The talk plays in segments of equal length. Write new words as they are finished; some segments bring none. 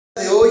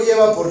De hoy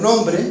lleva por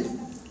nombre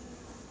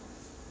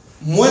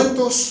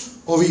muertos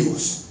o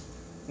vivos.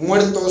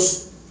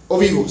 Muertos o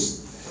vivos.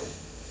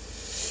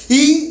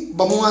 Y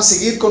vamos a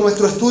seguir con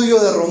nuestro estudio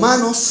de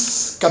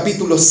Romanos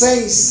capítulo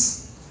 6.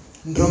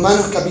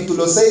 Romanos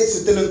capítulo 6, si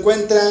usted lo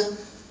encuentra,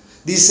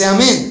 dice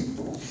amén.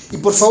 Y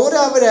por favor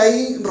abre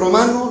ahí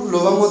Romanos,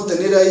 lo vamos a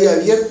tener ahí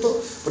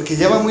abierto, porque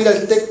ya vamos a ir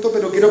al texto,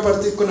 pero quiero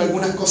partir con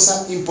algunas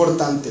cosas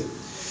importantes.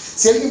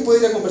 Si alguien puede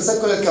ir a conversar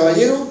con el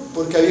caballero,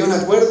 porque había un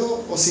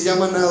acuerdo, o si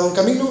llaman a don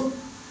Camilo,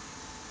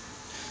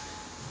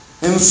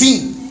 en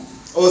fin,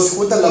 o se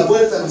juntan la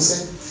puerta, no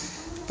sé,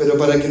 pero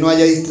para que no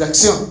haya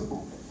distracción.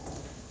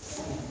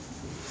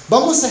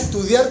 Vamos a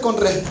estudiar con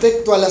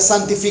respecto a la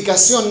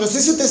santificación. No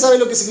sé si usted sabe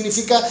lo que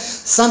significa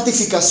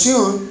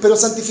santificación, pero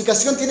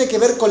santificación tiene que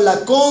ver con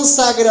la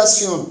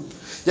consagración.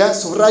 ¿Ya?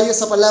 Subrayo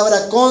esa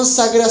palabra,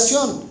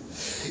 consagración.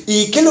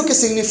 ¿Y qué es lo que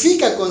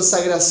significa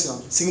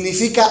consagración?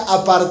 Significa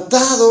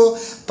apartado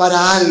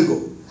para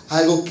algo.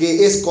 Algo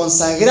que es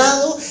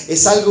consagrado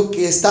es algo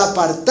que está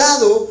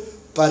apartado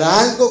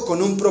para algo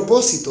con un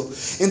propósito.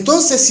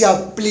 Entonces se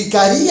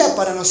aplicaría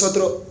para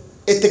nosotros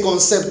este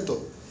concepto.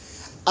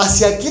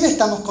 ¿Hacia quién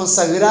estamos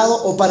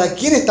consagrados o para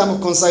quién estamos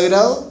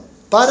consagrados?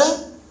 Para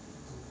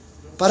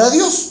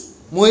Dios.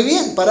 Muy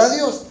bien, para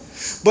Dios.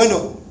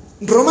 Bueno,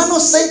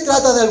 Romanos 6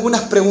 trata de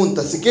algunas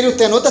preguntas. Si quiere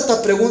usted anota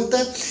estas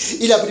preguntas.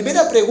 Y la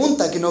primera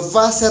pregunta que nos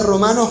va a hacer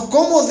Romanos,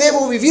 ¿cómo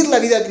debo vivir la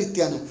vida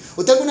cristiana?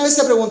 ¿Usted alguna vez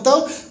se ha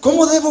preguntado,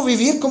 ¿cómo debo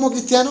vivir como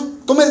cristiano?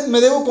 ¿Cómo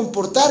me debo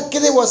comportar? ¿Qué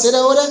debo hacer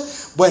ahora?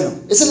 Bueno,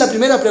 esa es la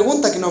primera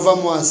pregunta que nos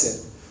vamos a hacer.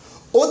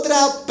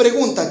 Otra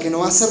pregunta que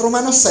nos hace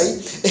Romanos 6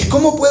 es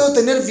 ¿cómo puedo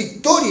tener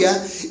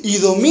victoria y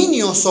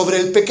dominio sobre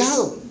el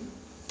pecado?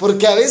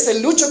 Porque a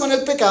veces lucho con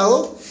el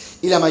pecado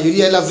y la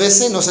mayoría de las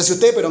veces, no sé si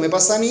usted, pero me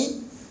pasa a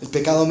mí, el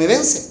pecado me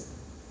vence.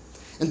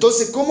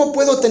 Entonces, ¿cómo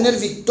puedo tener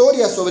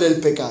victoria sobre el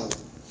pecado?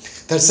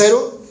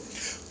 Tercero,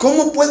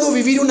 ¿cómo puedo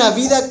vivir una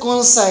vida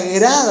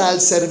consagrada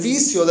al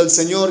servicio del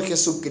Señor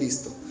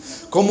Jesucristo?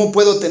 ¿Cómo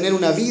puedo tener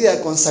una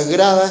vida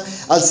consagrada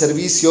al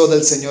servicio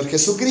del Señor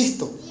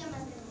Jesucristo?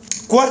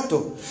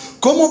 Cuarto,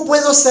 ¿cómo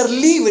puedo ser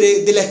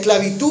libre de la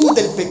esclavitud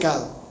del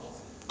pecado?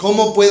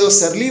 ¿Cómo puedo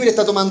ser libre?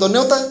 ¿Está tomando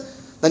nota?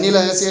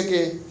 Daniela decía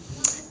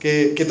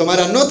que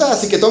tomara nota,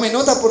 así que tome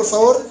nota, por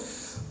favor,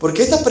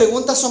 porque estas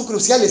preguntas son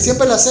cruciales.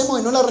 Siempre las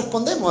hacemos y no las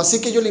respondemos. Así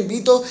que yo le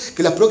invito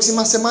que la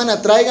próxima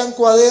semana traigan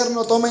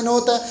cuaderno, tome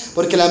nota,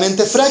 porque la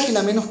mente es frágil,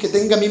 a menos que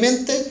tenga mi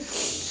mente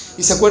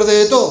y se acuerde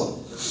de todo.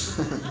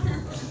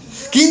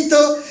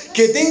 Quinto,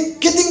 ¿qué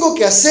tengo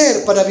que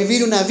hacer para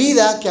vivir una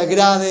vida que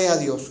agrade a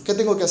Dios? ¿Qué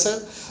tengo que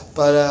hacer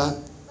para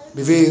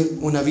vivir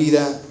una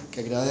vida que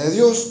agrade a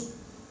Dios?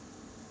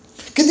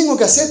 ¿Qué tengo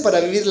que hacer para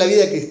vivir la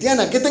vida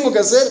cristiana? ¿Qué tengo que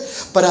hacer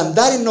para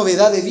andar en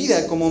novedad de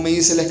vida, como me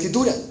dice la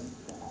Escritura?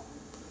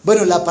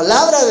 Bueno, la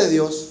palabra de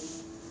Dios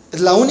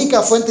es la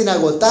única fuente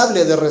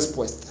inagotable de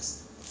respuestas.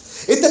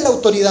 Esta es la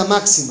autoridad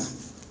máxima.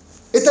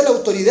 Esta es la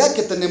autoridad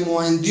que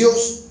tenemos en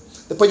Dios.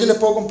 Después yo les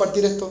puedo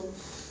compartir esto,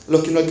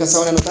 los que no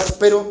alcanzaban a anotar,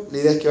 pero la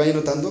idea es que vayan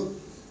notando.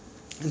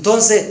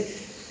 Entonces,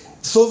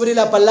 sobre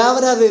la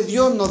palabra de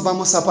Dios nos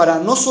vamos a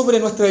parar, no sobre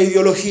nuestra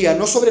ideología,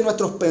 no sobre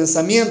nuestros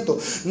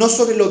pensamientos, no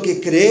sobre lo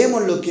que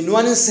creemos, lo que nos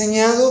han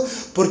enseñado,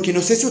 porque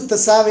no sé si usted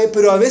sabe,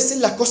 pero a veces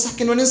las cosas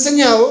que nos han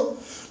enseñado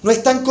no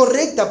están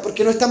correctas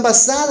porque no están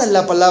basadas en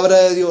la palabra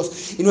de Dios.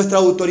 Y nuestra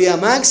autoridad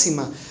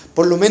máxima,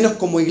 por lo menos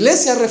como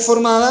iglesia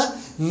reformada,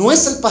 no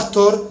es el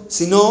pastor,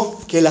 sino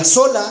que la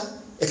sola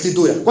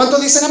Escritura.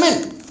 ¿Cuántos dicen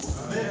amén?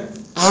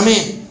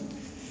 Amén.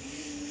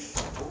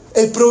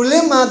 El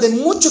problema de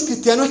muchos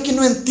cristianos es que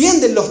no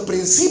entienden los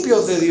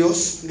principios de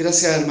Dios,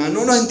 gracias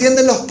hermano, no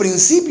entienden los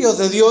principios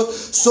de Dios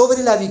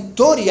sobre la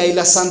victoria y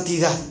la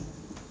santidad.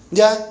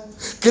 ¿Ya?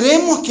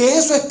 Creemos que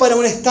eso es para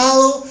un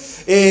estado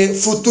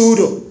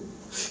futuro.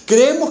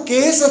 Creemos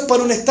que eso es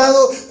para un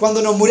estado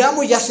cuando nos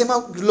muramos ya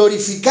seremos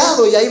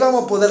glorificados y ahí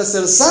vamos a poder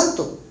ser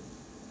santos.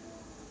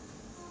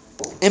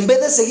 En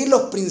vez de seguir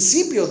los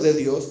principios de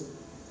Dios,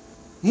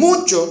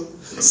 muchos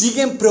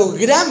siguen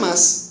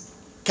programas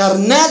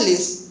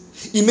carnales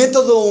y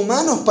métodos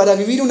humanos para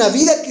vivir una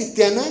vida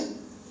cristiana,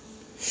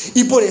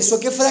 y por eso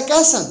que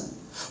fracasan.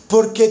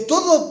 Porque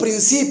todo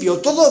principio,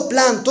 todo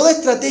plan, toda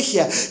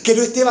estrategia que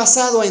no esté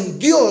basado en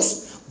Dios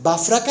va a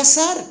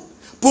fracasar.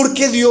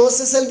 Porque Dios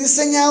es el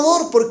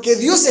diseñador, porque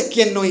Dios es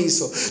quien nos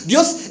hizo.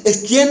 Dios es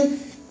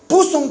quien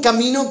puso un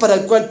camino para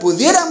el cual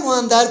pudiéramos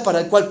andar,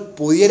 para el cual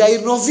pudiera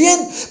irnos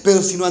bien.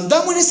 Pero si no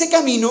andamos en ese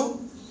camino,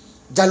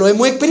 ya lo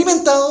hemos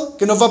experimentado,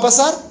 ¿qué nos va a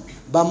pasar?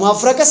 Vamos a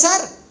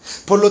fracasar.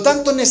 Por lo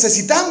tanto,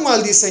 necesitamos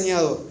al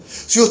diseñador.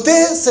 Si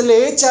usted se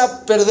le echa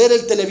a perder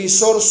el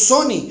televisor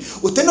Sony,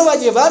 usted no va a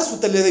llevar su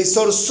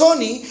televisor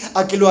Sony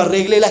a que lo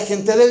arregle la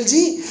gente del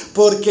G,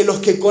 porque los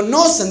que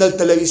conocen del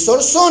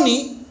televisor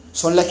Sony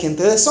son la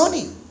gente de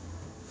Sony.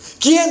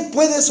 ¿Quién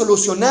puede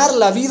solucionar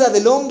la vida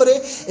del hombre?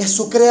 Es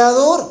su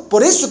creador.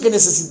 Por eso que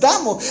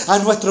necesitamos a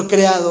nuestro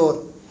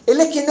creador. Él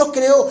es quien nos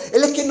creó,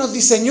 Él es quien nos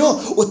diseñó.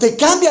 Usted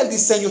cambia el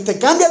diseño, usted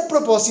cambia el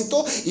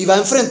propósito y va a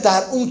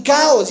enfrentar un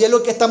caos, y es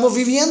lo que estamos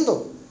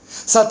viviendo.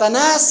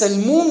 Satanás, el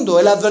mundo,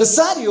 el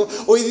adversario,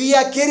 hoy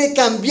día quiere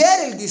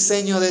cambiar el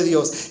diseño de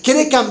Dios,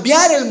 quiere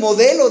cambiar el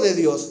modelo de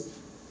Dios.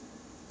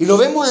 Y lo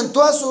vemos en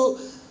toda su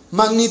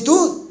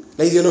magnitud.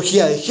 La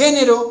ideología de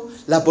género,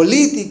 la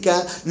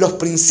política, los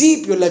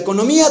principios, la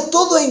economía,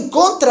 todo en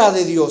contra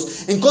de Dios,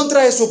 en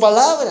contra de su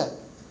palabra.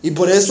 Y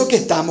por eso que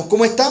estamos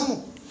como estamos.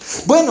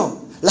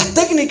 Bueno, las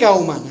técnicas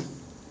humanas.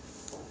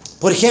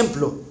 Por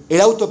ejemplo, el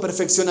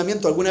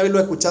autoperfeccionamiento, ¿alguna vez lo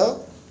ha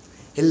escuchado?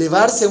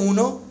 Elevarse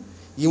uno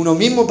y uno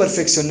mismo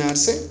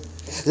perfeccionarse.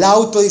 La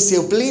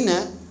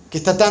autodisciplina, que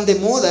está tan de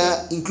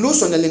moda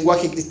incluso en el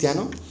lenguaje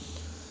cristiano.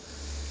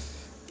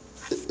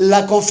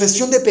 La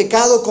confesión de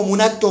pecado como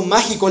un acto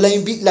mágico. La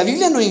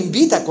Biblia nos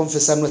invita a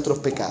confesar nuestros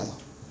pecados.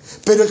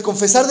 Pero el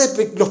confesar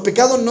los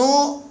pecados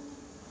no...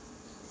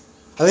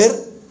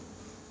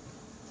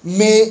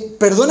 me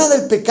perdona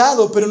del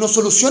pecado, pero no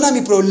soluciona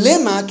mi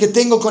problema que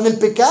tengo con el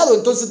pecado.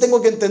 Entonces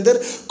tengo que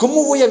entender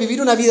cómo voy a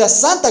vivir una vida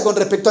santa con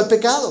respecto al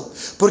pecado.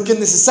 Porque es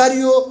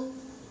necesario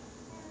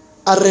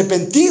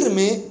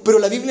arrepentirme, pero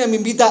la Biblia me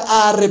invita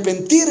a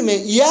arrepentirme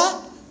y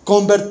a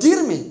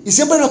convertirme. Y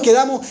siempre nos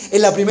quedamos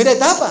en la primera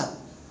etapa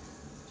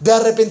de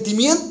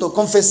arrepentimiento,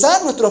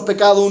 confesar nuestros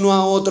pecados uno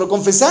a otro,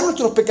 confesar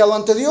nuestros pecados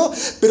ante Dios.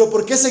 Pero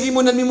 ¿por qué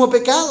seguimos en el mismo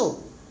pecado?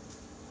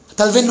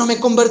 Tal vez no me he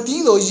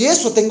convertido y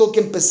eso tengo que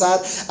empezar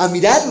a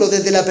mirarlo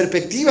desde la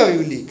perspectiva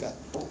bíblica.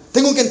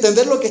 Tengo que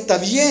entender lo que está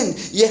bien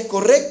y es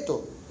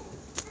correcto.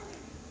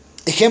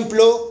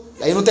 Ejemplo,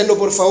 anótenlo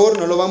por favor,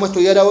 no lo vamos a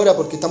estudiar ahora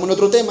porque estamos en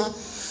otro tema,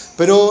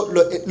 pero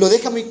lo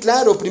deja muy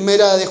claro,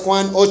 Primera de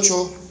Juan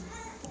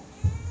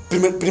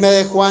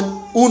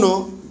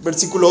 1,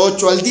 versículo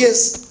 8 al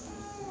 10.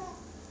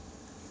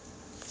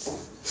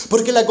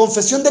 Porque la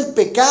confesión del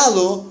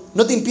pecado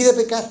no te impide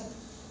pecar.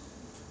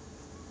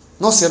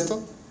 ¿No es cierto?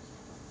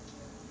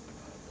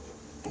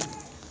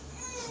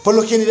 Por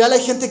lo general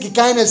hay gente que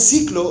cae en el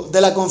ciclo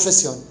de la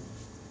confesión.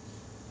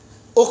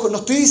 Ojo, no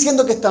estoy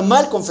diciendo que está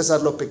mal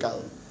confesar los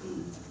pecados.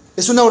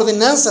 Es una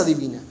ordenanza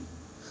divina.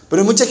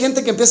 Pero hay mucha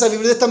gente que empieza a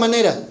vivir de esta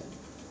manera.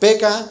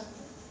 Peca,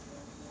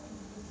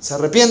 se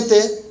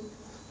arrepiente,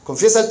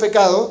 confiesa el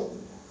pecado,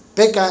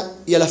 peca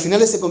y a las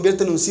finales se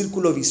convierte en un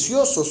círculo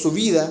vicioso su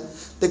vida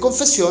de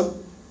confesión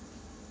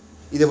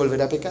y de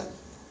volver a pecar.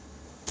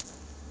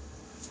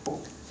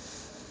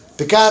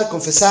 Pecar,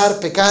 confesar,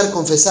 pecar,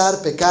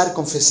 confesar, pecar,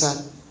 confesar.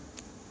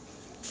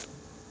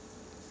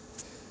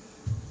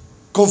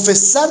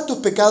 Confesar tus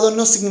pecados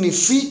no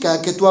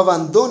significa que tú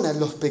abandonas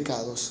los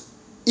pecados.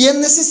 Y es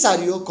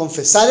necesario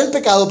confesar el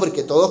pecado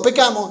porque todos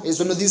pecamos,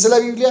 eso nos dice la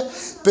Biblia,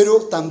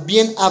 pero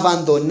también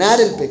abandonar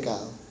el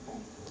pecado.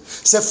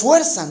 Se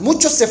esfuerzan,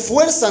 muchos se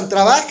esfuerzan,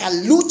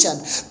 trabajan,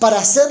 luchan para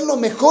hacerlo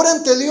mejor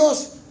ante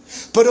Dios,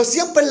 pero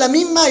siempre es la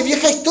misma y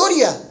vieja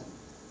historia.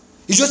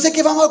 Y yo sé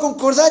que vamos a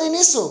concordar en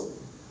eso,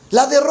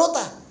 la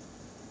derrota.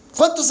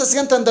 ¿Cuántos se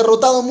sienten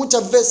derrotados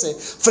muchas veces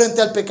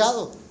frente al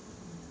pecado?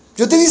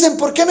 Ellos te dicen,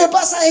 ¿por qué me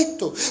pasa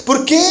esto?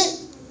 ¿Por qué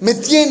me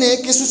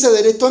tiene que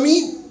suceder esto a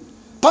mí?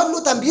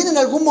 Pablo también en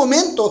algún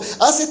momento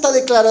hace esta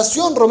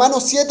declaración,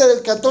 Romanos 7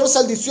 del 14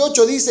 al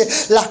 18 dice,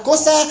 las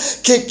cosas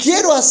que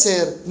quiero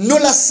hacer no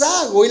las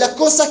hago y las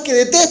cosas que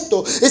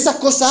detesto, esas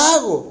cosas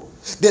hago.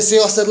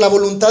 Deseo hacer la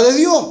voluntad de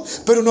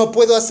Dios, pero no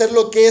puedo hacer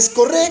lo que es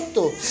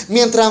correcto.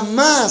 Mientras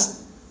más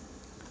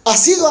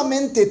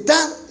asiduamente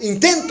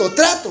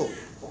trato,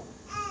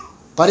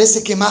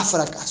 parece que más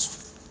fracaso.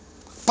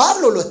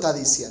 Pablo lo está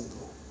diciendo,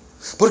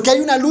 porque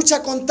hay una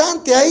lucha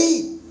constante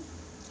ahí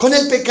con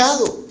el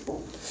pecado.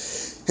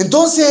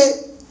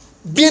 Entonces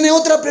viene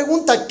otra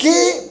pregunta,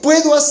 ¿qué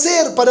puedo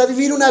hacer para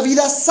vivir una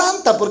vida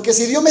santa? Porque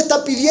si Dios me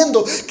está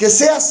pidiendo que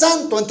sea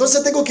santo,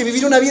 entonces tengo que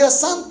vivir una vida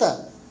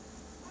santa.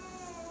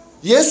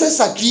 Y eso es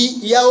aquí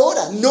y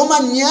ahora, no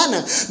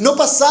mañana, no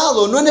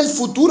pasado, no en el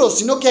futuro,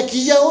 sino que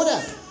aquí y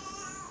ahora.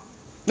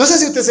 No sé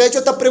si usted se ha hecho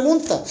esta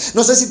pregunta,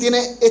 no sé si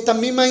tiene esta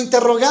misma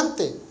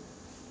interrogante.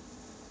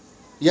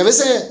 Y a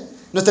veces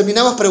nos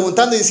terminamos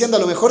preguntando y diciendo, a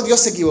lo mejor Dios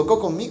se equivocó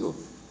conmigo.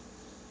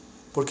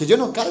 Porque yo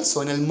no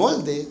calzo en el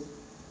molde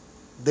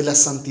de la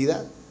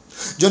santidad.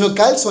 Yo no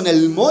calzo en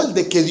el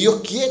molde que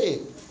Dios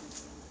quiere.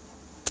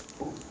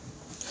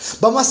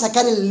 Vamos a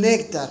sacar el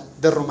néctar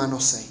de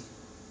Romanos 6.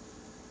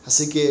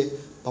 Así que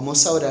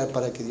vamos a orar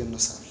para que Dios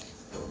nos hable.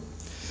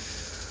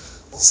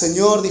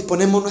 Señor,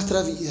 disponemos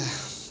nuestra vida.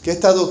 Que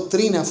esta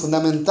doctrina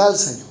fundamental,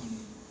 Señor,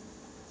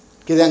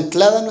 quede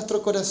anclada en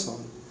nuestro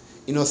corazón.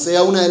 Y no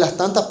sea una de las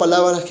tantas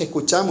palabras que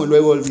escuchamos y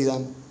luego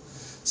olvidamos,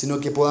 sino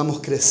que podamos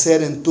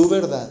crecer en tu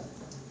verdad,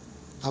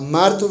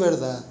 amar tu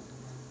verdad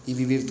y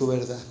vivir tu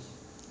verdad.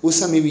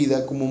 Usa mi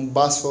vida como un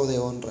vaso de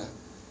honra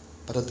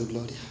para tu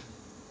gloria.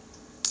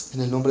 En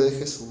el nombre de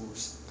Jesús.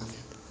 Amén.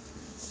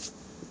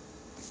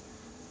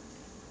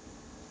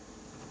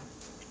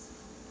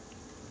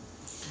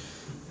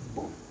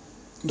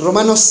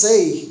 Romanos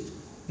 6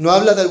 nos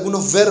habla de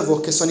algunos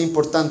verbos que son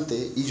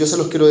importantes y yo se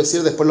los quiero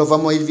decir, después los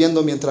vamos a ir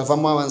viendo mientras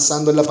vamos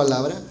avanzando en la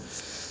palabra.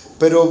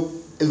 Pero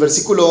el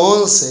versículo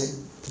 11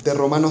 de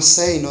Romanos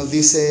 6 nos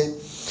dice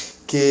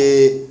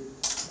que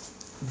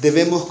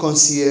debemos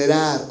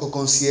considerar o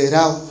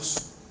consideraos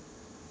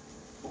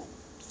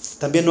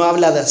También no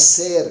habla de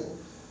hacer,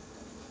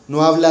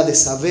 no habla de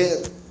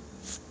saber.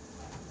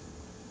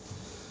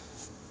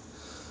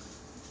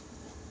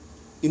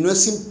 Y no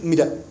es,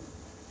 mira,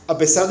 a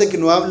pesar de que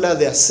no habla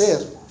de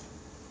hacer,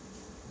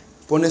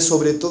 pone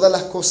sobre todas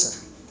las cosas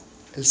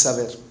el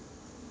saber.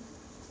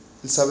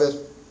 El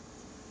saber.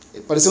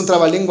 Parece un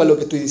trabalengua lo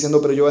que estoy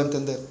diciendo, pero yo voy a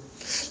entender.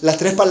 Las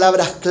tres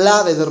palabras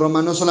claves de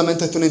Romano,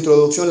 solamente esto es una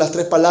introducción, las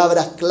tres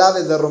palabras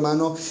claves de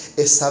Romano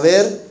es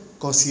saber,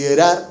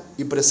 considerar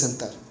y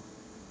presentar.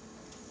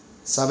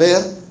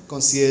 Saber,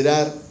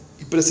 considerar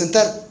y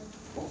presentar.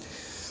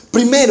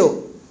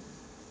 Primero,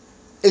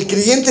 el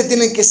creyente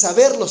tiene que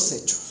saber los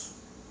hechos.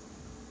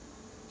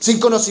 Sin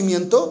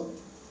conocimiento,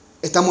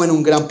 estamos en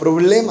un gran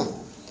problema.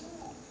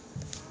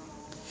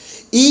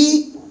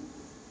 Y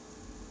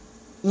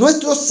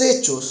nuestros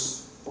hechos,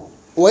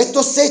 o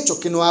estos hechos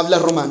que nos habla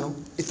Romano,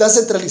 están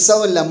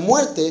centralizados en la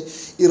muerte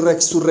y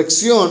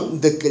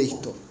resurrección de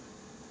Cristo.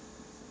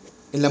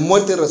 En la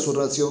muerte y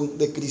resurrección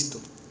de Cristo.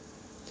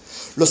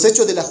 Los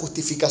hechos de la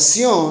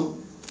justificación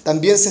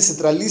también se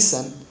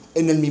centralizan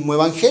en el mismo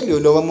Evangelio,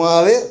 y lo vamos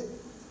a ver.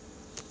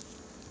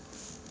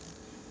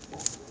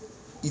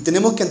 Y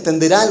tenemos que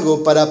entender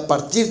algo para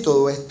partir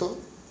todo esto,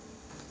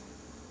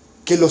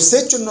 que los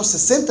hechos no se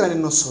centran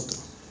en nosotros.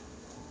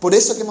 Por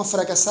eso que hemos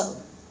fracasado.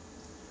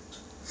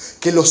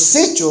 Que los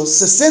hechos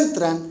se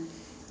centran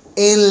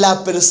en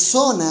la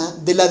persona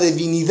de la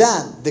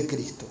divinidad de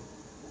Cristo.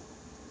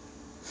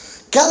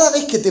 Cada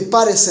vez que te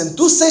pares en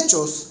tus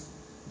hechos,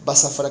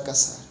 vas a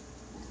fracasar.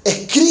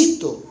 Es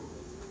Cristo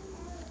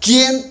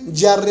quien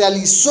ya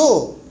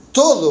realizó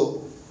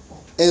todo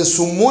en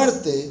su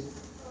muerte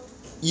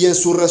y en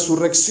su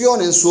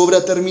resurrección, en su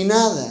obra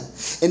terminada,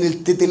 en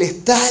el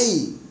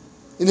tetelestai,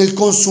 en el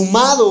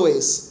consumado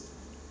es.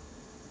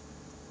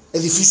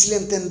 Es difícil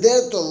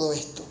entender todo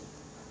esto,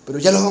 pero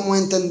ya lo vamos a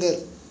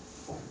entender.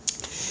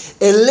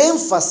 El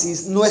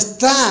énfasis no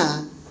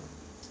está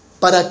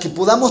para que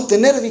podamos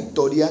tener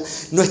victoria,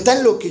 no está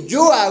en lo que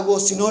yo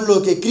hago, sino en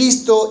lo que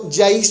Cristo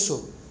ya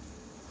hizo.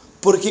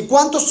 Porque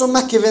 ¿cuántos son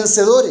más que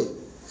vencedores?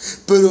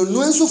 Pero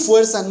no en su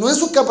fuerza, no en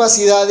sus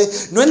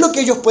capacidades, no en lo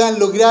que ellos puedan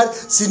lograr,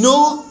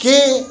 sino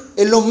que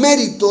en los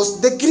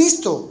méritos de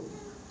Cristo.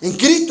 En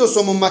Cristo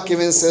somos más que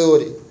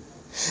vencedores.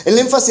 El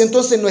énfasis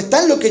entonces no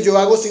está en lo que yo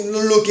hago,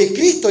 sino en lo que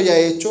Cristo ya ha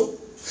hecho.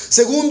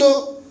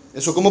 Segundo,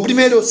 eso como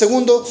primero.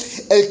 Segundo,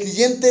 el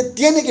creyente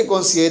tiene que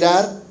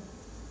considerar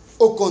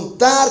o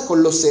contar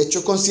con los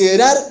hechos,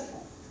 considerar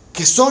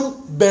que son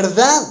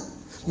verdad.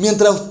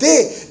 Mientras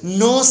usted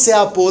no se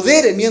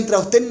apodere,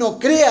 mientras usted no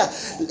crea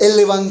el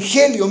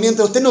Evangelio,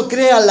 mientras usted no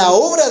crea la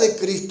obra de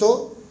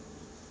Cristo,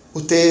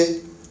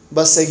 usted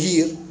va a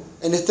seguir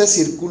en este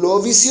círculo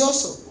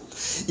vicioso.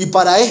 Y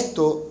para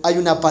esto hay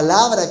una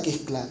palabra que es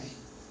clave,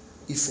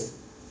 y fe.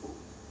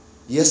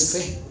 Y es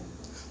fe.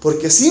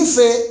 Porque sin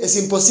fe es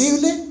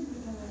imposible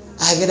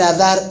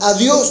agradar a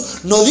Dios.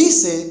 No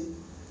dice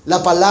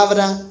la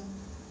palabra: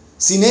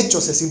 sin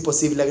hechos es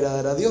imposible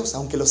agradar a Dios,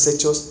 aunque los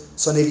hechos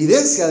son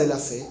evidencia de la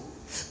fe.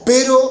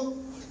 Pero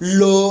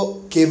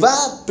lo que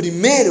va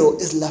primero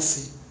es la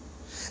fe.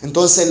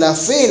 Entonces la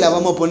fe la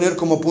vamos a poner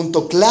como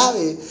punto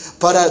clave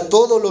para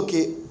todo lo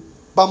que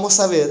vamos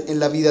a ver en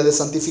la vida de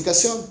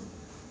santificación.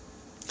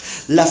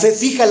 La fe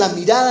fija la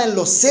mirada en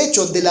los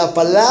hechos de la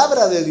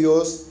palabra de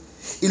Dios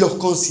y los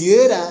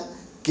considera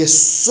que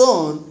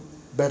son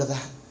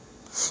verdad.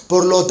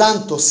 Por lo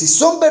tanto, si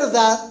son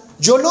verdad,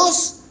 yo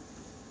los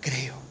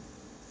creo.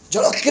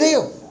 Yo los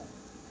creo.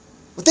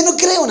 Usted no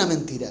cree una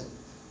mentira.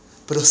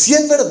 Pero si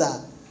es verdad,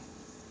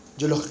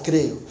 yo los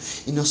creo.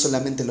 Y no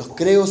solamente los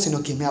creo,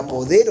 sino que me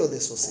apodero de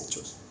esos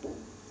hechos.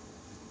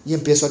 Y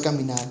empiezo a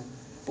caminar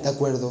de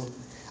acuerdo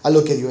a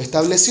lo que Dios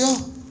estableció.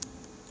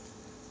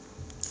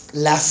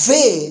 La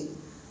fe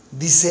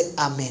dice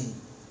amén.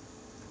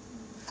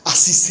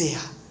 Así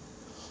sea.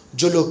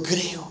 Yo lo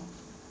creo.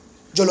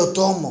 Yo lo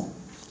tomo.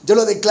 Yo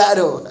lo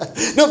declaro.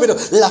 No, pero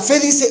la fe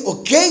dice: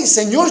 ok,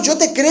 Señor, yo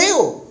te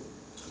creo.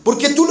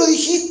 Porque tú lo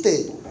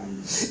dijiste.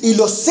 Y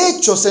los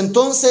hechos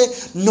entonces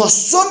no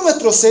son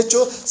nuestros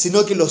hechos,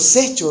 sino que los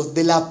hechos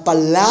de la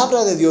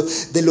palabra de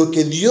Dios, de lo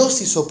que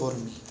Dios hizo por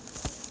mí.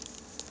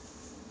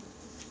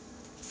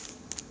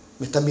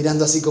 Me están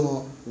mirando así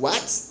como, ¿what?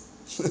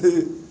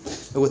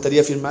 Me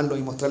gustaría firmarlo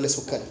y mostrarles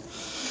sus caras.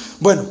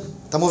 Bueno,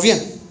 estamos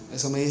bien.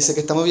 Eso me dice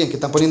que estamos bien, que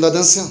están poniendo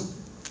atención.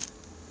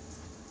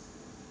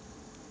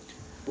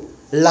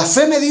 La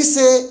fe me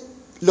dice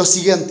lo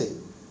siguiente: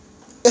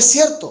 es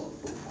cierto,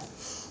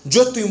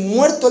 yo estoy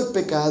muerto al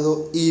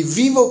pecado y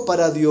vivo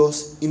para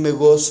Dios y me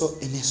gozo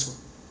en eso.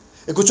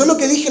 ¿Escuchó lo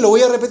que dije? Lo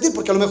voy a repetir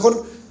porque a lo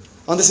mejor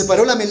donde se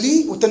paró la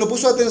Melí, usted no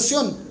puso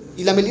atención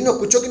y la Melí no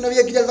escuchó que no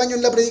había que ir al baño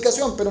en la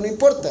predicación, pero no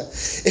importa.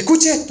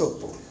 Escuche esto.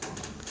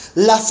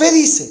 La fe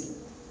dice,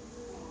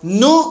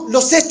 no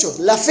los hechos,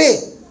 la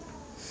fe,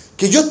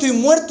 que yo estoy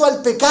muerto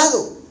al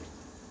pecado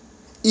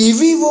y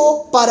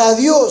vivo para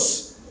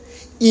Dios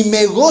y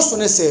me gozo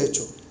en ese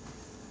hecho.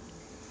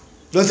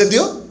 ¿Lo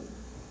entendió?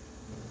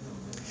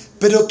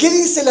 Pero ¿qué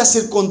dice las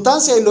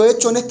circunstancias y los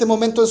hechos en este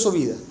momento en su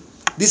vida?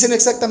 ¿Dicen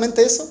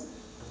exactamente eso?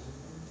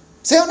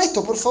 Sea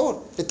honesto, por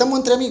favor. Estamos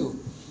entre amigos.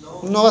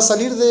 No va a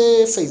salir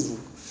de Facebook.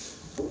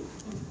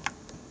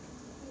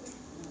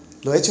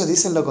 Los hechos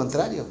dicen lo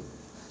contrario.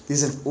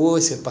 Dicen,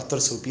 uy, si el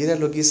pastor supiera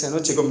lo que hice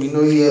anoche con mi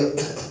novia.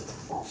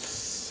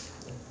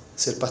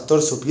 Si el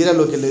pastor supiera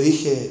lo que le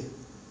dije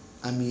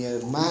a mi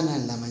hermana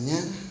en la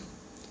mañana,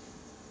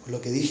 o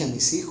lo que dije a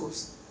mis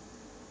hijos,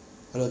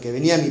 o lo que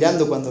venía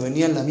mirando cuando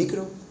venía en la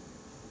micro.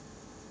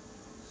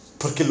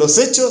 Porque los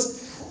hechos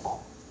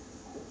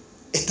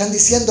están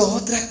diciendo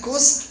otras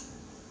cosas.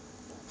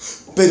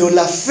 Pero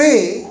la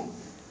fe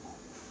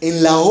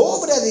en la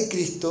obra de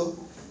Cristo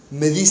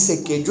me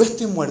dice que yo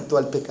estoy muerto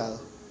al pecado.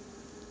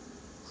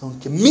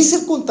 Aunque mi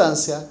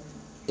circunstancia,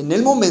 en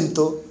el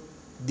momento,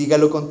 diga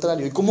lo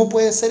contrario. ¿Y cómo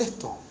puede ser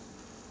esto?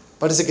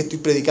 Parece que estoy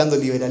predicando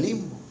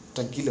liberalismo.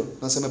 Tranquilo,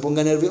 no se me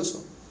ponga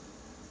nervioso.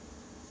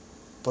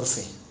 Por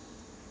fe.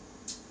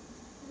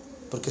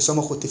 Porque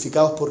somos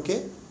justificados, ¿por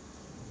qué?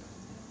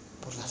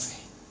 Por la fe.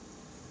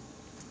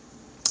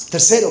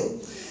 Tercero,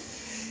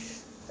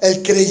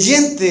 el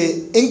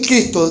creyente en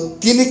Cristo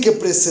tiene que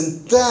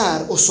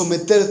presentar o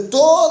someter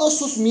todos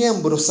sus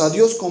miembros a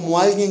Dios como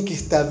alguien que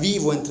está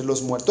vivo entre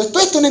los muertos. Esto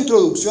es una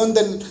introducción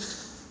del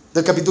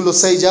capítulo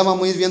 6, ya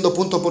vamos a ir viendo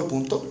punto por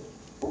punto.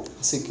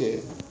 Así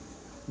que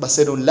va a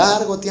ser un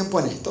largo tiempo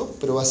en esto,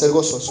 pero va a ser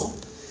gozoso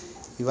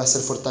y va a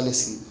ser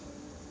fortalecido.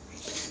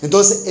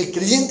 Entonces, el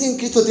creyente en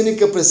Cristo tiene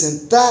que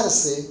presentar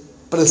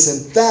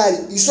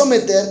y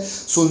someter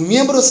sus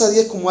miembros a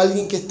Dios como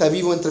alguien que está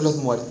vivo entre los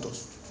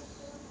muertos.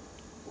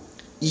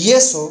 Y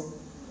eso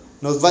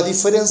nos va a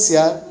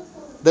diferenciar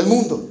del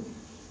mundo.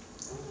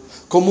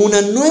 Como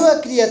una nueva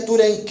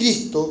criatura en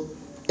Cristo,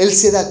 Él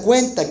se da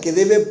cuenta que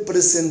debe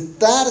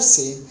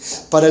presentarse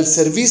para el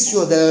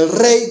servicio del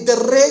Rey de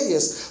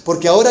Reyes.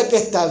 Porque ahora que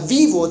está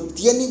vivo,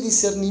 tiene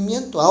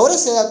discernimiento. Ahora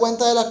se da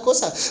cuenta de las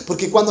cosas.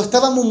 Porque cuando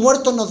estábamos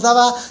muertos nos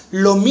daba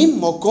lo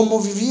mismo cómo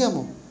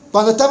vivíamos.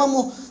 Cuando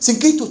estábamos sin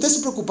Cristo, ¿usted se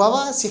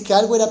preocupaba si es que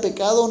algo era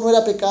pecado o no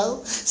era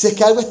pecado? ¿Si es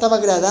que algo estaba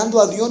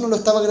agradando a Dios o no lo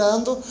estaba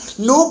agradando?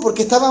 No,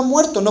 porque estaba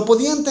muerto, no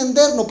podía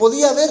entender, no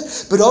podía ver.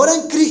 Pero ahora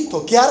en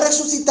Cristo, que ha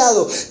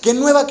resucitado, que es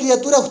nueva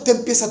criatura, usted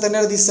empieza a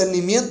tener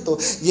discernimiento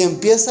y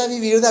empieza a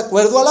vivir de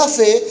acuerdo a la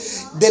fe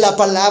de la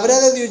palabra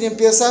de Dios y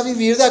empieza a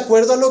vivir de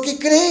acuerdo a lo que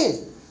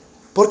cree.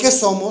 Porque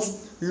somos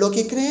lo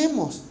que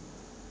creemos.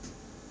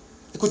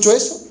 ¿Escuchó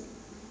eso?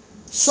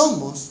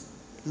 Somos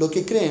lo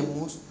que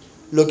creemos.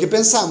 Lo que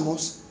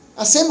pensamos,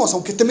 hacemos,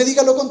 aunque usted me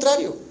diga lo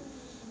contrario.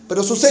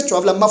 Pero sus hechos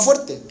hablan más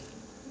fuerte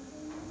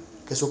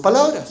que sus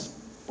palabras.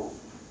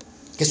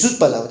 Que sus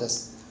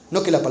palabras,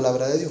 no que la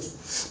palabra de Dios.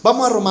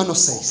 Vamos a Romanos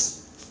 6.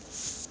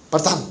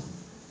 Partamos.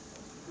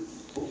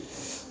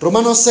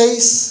 Romanos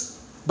 6,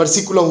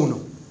 versículo 1.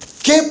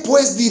 ¿Qué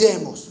pues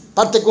diremos?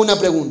 Parte con una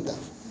pregunta.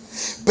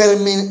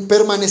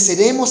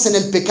 ¿Permaneceremos en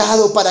el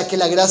pecado para que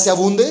la gracia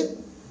abunde?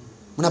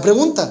 Una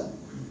pregunta.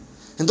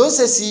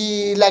 Entonces,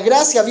 si la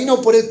gracia vino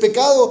por el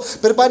pecado,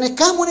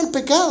 permanezcamos en el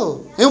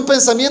pecado. Es un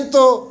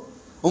pensamiento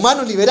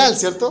humano liberal,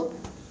 ¿cierto?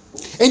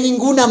 En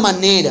ninguna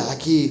manera,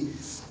 aquí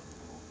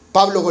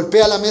Pablo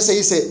golpea la mesa y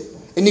dice,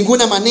 en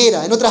ninguna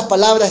manera. En otras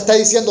palabras, está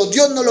diciendo,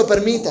 Dios no lo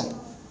permita.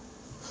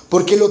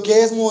 Porque lo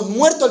que hemos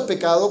muerto al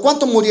pecado,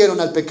 ¿cuántos murieron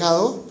al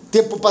pecado?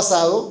 Tiempo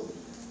pasado.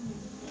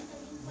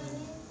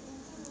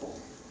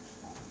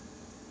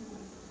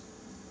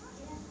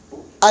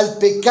 Al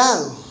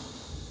pecado.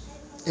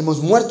 Hemos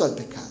muerto al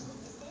pecado.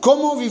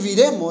 ¿Cómo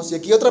viviremos? Y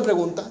aquí otra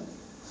pregunta.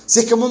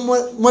 Si es que hemos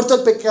muerto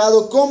al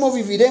pecado, ¿cómo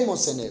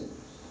viviremos en él?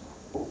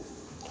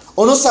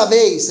 ¿O no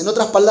sabéis? En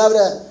otras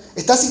palabras,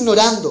 estás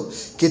ignorando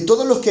que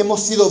todos los que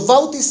hemos sido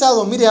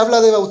bautizados, mire,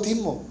 habla de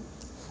bautismo,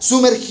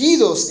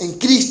 sumergidos en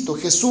Cristo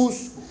Jesús,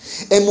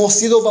 hemos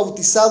sido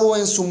bautizados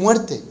en su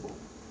muerte.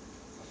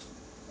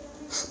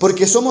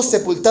 Porque somos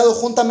sepultados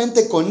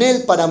juntamente con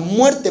él para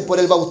muerte por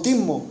el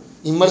bautismo,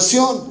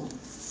 inmersión.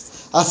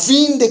 A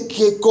fin de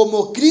que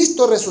como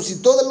Cristo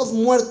resucitó de los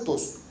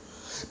muertos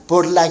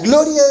por la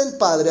gloria del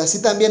Padre, así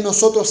también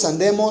nosotros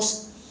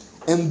andemos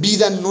en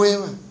vida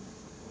nueva.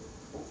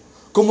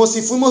 Como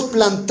si fuimos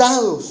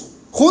plantados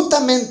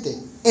juntamente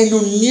en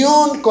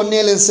unión con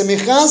Él, en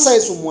semejanza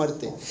de su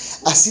muerte.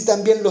 Así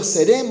también lo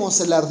seremos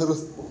en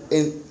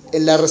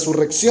la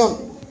resurrección.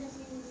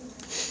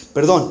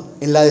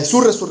 En la de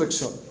su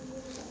resurrección.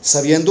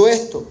 Sabiendo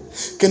esto,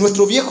 que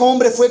nuestro viejo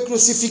hombre fue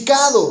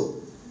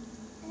crucificado.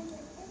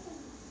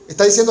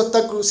 ¿Está diciendo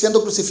está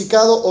siendo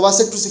crucificado o va a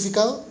ser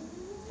crucificado?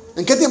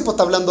 ¿En qué tiempo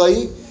está hablando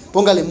ahí?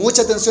 Póngale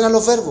mucha atención a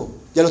los verbos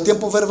y a los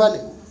tiempos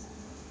verbales.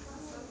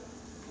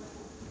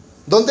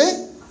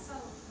 ¿Dónde?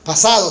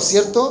 Pasado,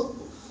 ¿cierto?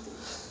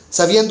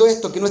 Sabiendo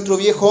esto, que nuestro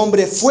viejo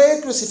hombre fue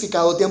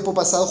crucificado tiempo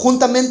pasado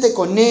juntamente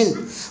con él,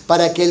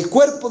 para que el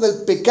cuerpo del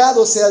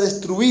pecado sea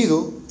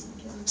destruido,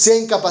 sea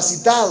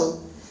incapacitado,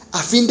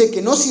 a fin de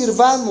que no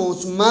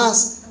sirvamos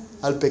más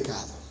al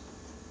pecado.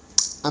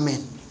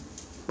 Amén.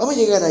 Vamos a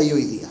llegar ahí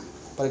hoy día,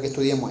 para que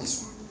estudiemos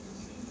eso.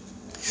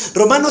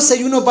 Romanos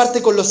 6.1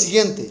 parte con lo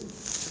siguiente.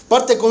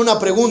 Parte con una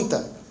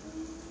pregunta.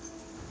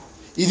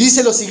 Y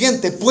dice lo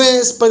siguiente,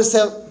 pues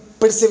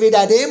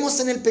perseveraremos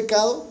en el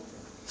pecado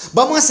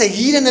 ¿Vamos a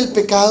seguir en el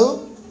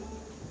pecado?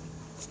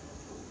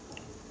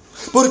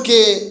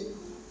 Porque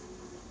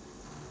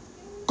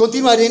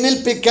continuaré en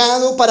el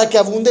pecado para que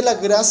abunde la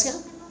gracia.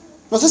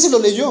 No sé si lo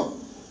leyó.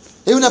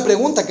 Es una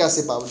pregunta que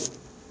hace Pablo.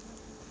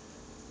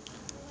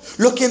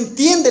 Los que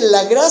entienden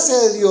la gracia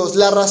de Dios,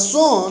 la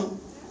razón,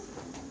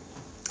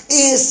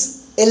 es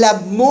el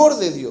amor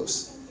de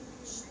Dios.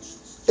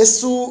 Es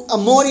su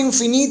amor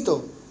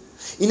infinito,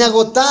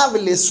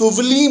 inagotable,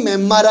 sublime,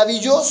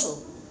 maravilloso.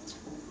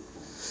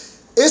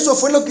 Eso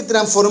fue lo que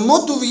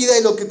transformó tu vida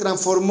y lo que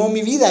transformó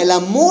mi vida. El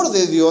amor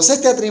de Dios,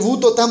 este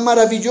atributo tan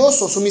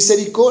maravilloso, su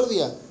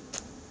misericordia.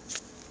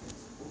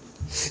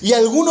 Y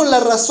algunos la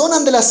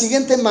razonan de la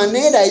siguiente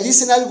manera y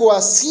dicen algo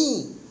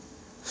así.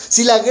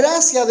 Si la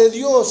gracia de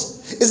Dios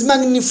es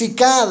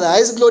magnificada,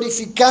 es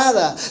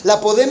glorificada,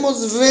 la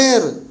podemos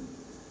ver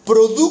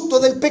producto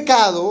del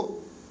pecado,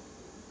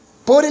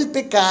 por el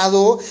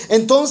pecado,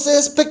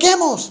 entonces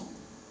pequemos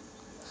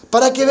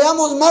para que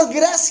veamos más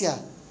gracia.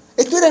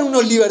 Estos eran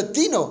unos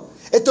libertinos,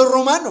 estos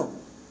romanos.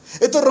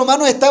 Estos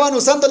romanos estaban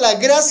usando la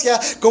gracia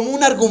como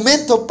un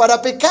argumento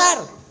para pecar.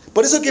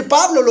 Por eso es que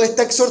Pablo lo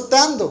está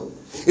exhortando.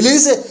 Y le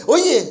dice,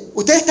 oye,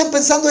 ustedes están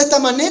pensando de esta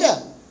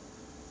manera.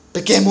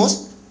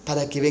 Pequemos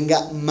para que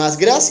venga más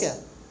gracia.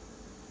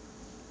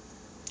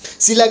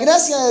 Si la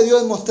gracia de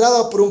Dios es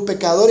mostrada por un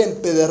pecador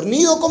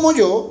empedernido como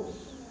yo,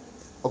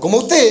 o como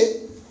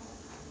usted,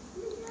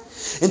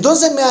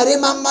 entonces me haré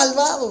más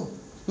malvado,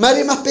 me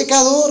haré más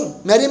pecador,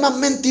 me haré más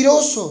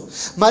mentiroso,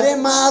 me haré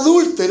más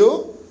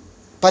adúltero,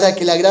 para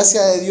que la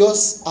gracia de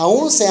Dios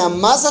aún sea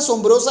más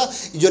asombrosa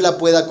y yo la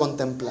pueda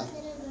contemplar.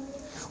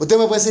 Usted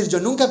me puede decir, yo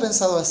nunca he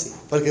pensado así,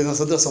 porque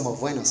nosotros somos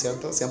buenos,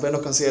 ¿cierto? Siempre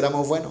nos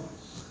consideramos buenos.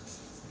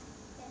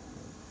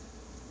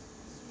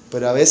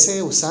 Pero a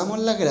veces usamos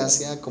la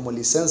gracia como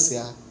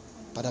licencia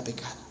para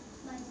pecar.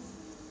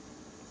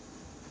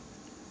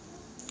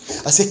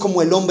 Así es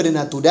como el hombre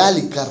natural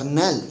y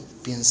carnal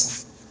piensa.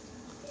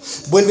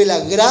 Vuelve la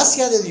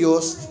gracia de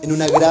Dios en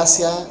una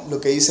gracia, lo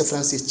que dice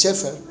Francis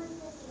Schaeffer,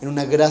 en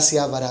una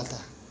gracia barata.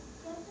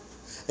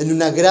 En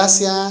una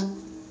gracia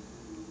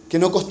que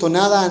no costó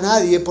nada a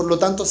nadie, por lo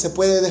tanto se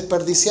puede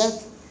desperdiciar.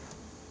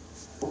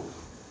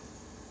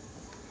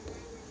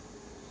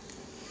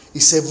 Y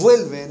se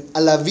vuelven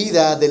a la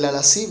vida de la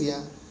lascivia,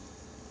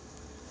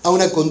 a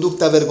una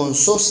conducta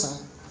vergonzosa,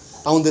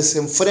 a un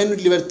desenfreno y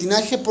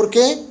libertinaje. ¿Por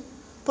qué?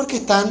 Porque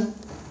están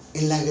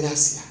en la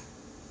gracia.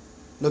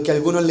 Lo que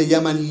algunos le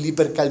llaman el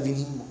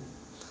hipercalvinismo.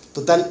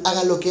 Total,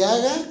 haga lo que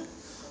haga,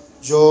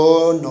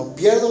 yo no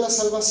pierdo la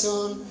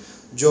salvación,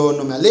 yo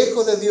no me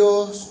alejo de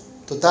Dios.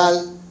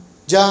 Total,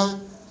 ya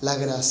la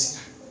gracia.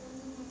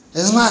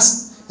 Es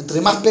más,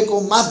 entre más peco,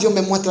 más Dios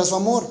me muestra su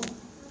amor.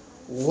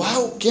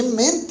 ¡Wow! ¿Qué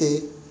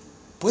mente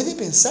puede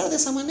pensar de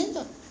esa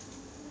manera?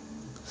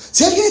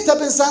 Si alguien está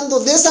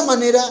pensando de esa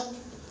manera,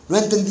 no ha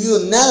entendido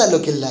nada de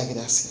lo que es la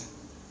gracia.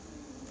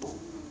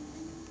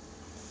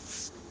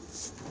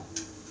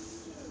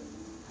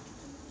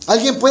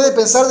 Alguien puede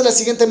pensar de la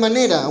siguiente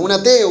manera, un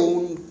ateo,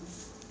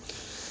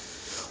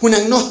 un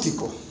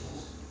agnóstico.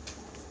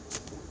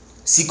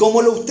 Si como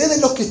ustedes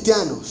los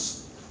cristianos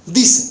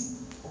dicen,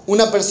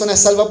 una persona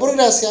es salva por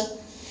gracia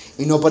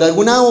y no por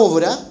alguna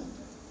obra,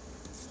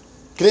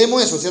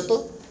 creemos eso,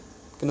 ¿cierto?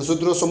 Que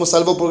nosotros somos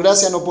salvos por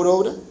gracia, no por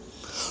obra,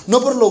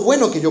 no por lo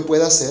bueno que yo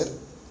pueda hacer.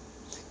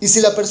 Y si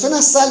la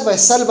persona salva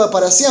es salva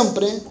para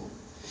siempre,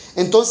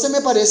 entonces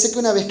me parece que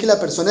una vez que la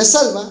persona es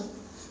salva,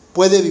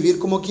 puede vivir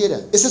como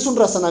quiera. Ese es un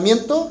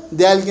razonamiento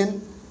de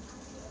alguien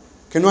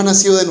que no ha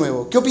nacido de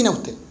nuevo. ¿Qué opina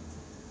usted?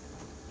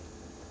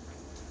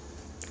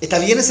 ¿Está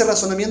bien ese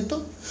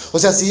razonamiento? O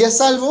sea, si ya es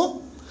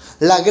salvo,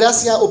 la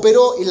gracia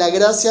operó y la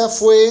gracia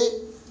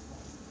fue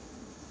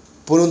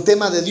por un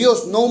tema de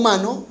Dios, no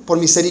humano, por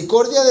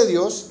misericordia de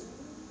Dios.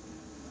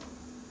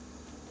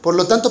 Por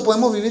lo tanto,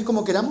 ¿podemos vivir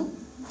como queramos?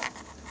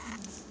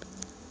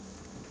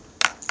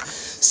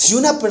 Si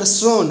una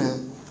persona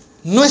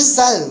no es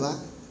salva,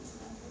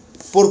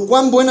 por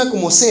cuán buena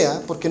como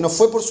sea, porque no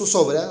fue por sus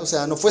obras, o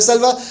sea, no fue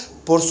salva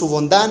por su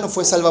bondad, no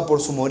fue salva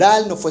por su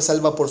moral, no fue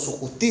salva por su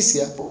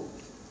justicia.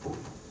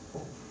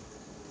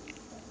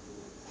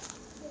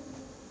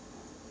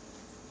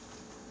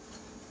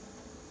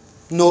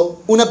 No,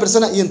 una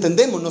persona, y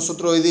entendemos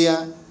nosotros hoy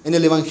día en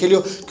el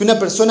Evangelio, que una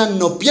persona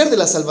no pierde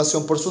la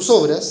salvación por sus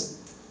obras,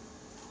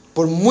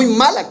 por muy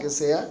mala que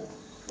sea.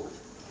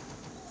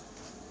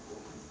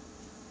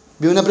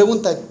 Veo una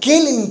pregunta, ¿qué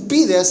le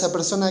impide a esa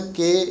persona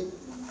que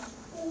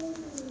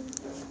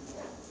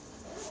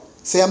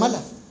sea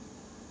mala?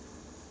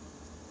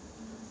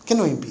 ¿Qué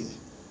nos impide?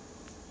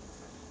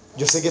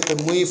 Yo sé que esto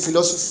es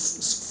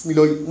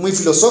muy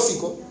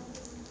filosófico,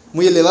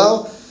 muy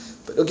elevado,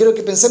 pero quiero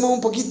que pensemos un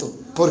poquito,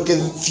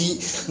 porque si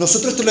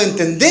nosotros esto lo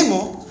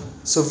entendemos,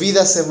 sus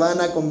vidas se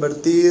van a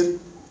convertir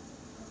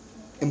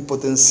en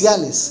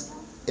potenciales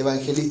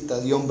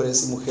evangelistas y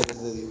hombres y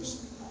mujeres de Dios.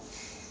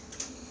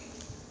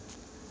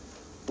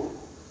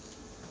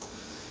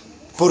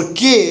 ¿Por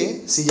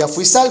qué, si ya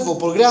fui salvo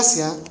por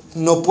gracia,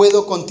 no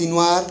puedo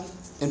continuar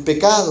en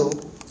pecado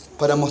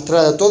para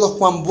mostrar a todos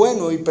cuán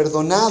bueno y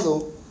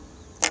perdonado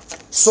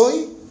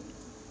Soy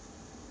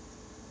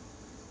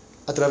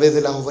a través de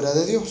la obra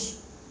de Dios.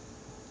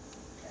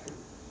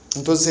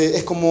 Entonces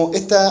es como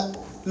esta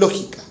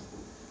lógica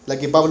la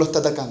que Pablo está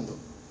atacando.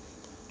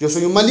 Yo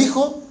soy un mal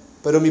hijo,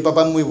 pero mi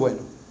papá es muy bueno.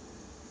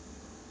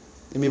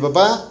 Y mi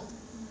papá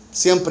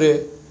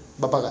siempre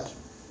va a pagar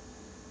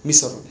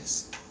mis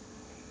errores.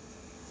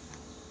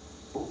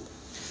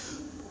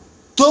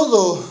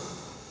 Todo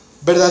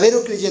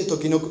verdadero creyente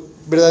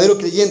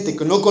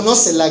que no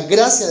conoce la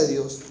gracia de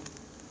Dios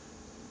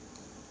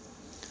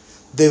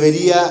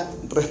debería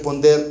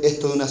responder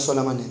esto de una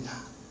sola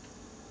manera.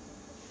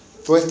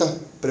 Todas estas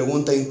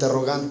preguntas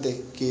interrogantes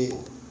que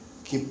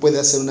puede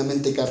hacer una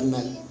mente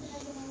carnal.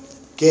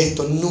 Que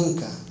esto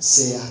nunca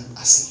sea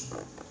así.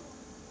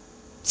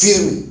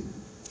 Firme.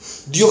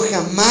 Dios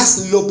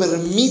jamás lo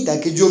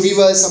permita que yo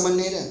viva de esa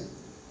manera.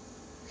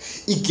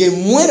 Y que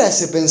muera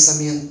ese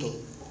pensamiento.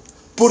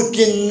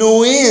 Porque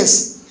no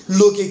es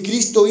lo que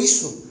Cristo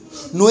hizo.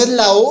 No es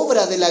la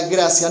obra de la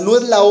gracia. No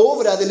es la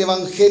obra del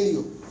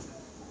Evangelio.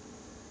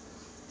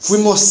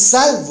 Fuimos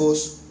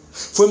salvos.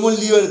 Fuimos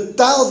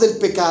libertados del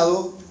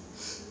pecado.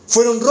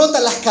 Fueron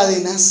rotas las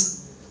cadenas.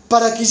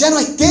 Para que ya no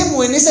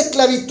estemos en esa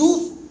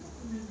esclavitud.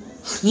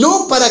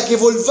 No para que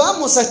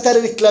volvamos a estar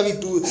en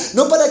esclavitud.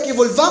 No para que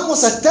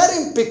volvamos a estar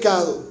en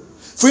pecado.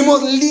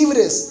 Fuimos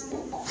libres.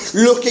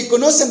 Los que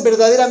conocen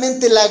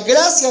verdaderamente la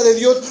gracia de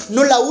Dios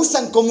no la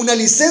usan como una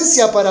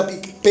licencia para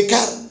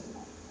pecar.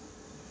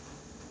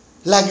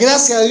 La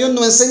gracia de Dios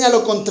nos enseña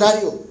lo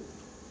contrario.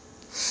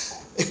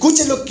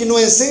 Escuchen lo que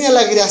nos enseña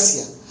la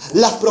gracia.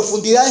 Las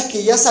profundidades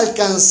que ya has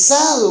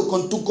alcanzado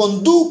con tu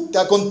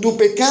conducta, con tu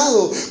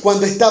pecado,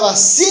 cuando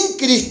estabas sin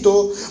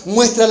Cristo,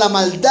 muestra la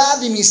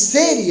maldad y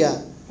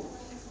miseria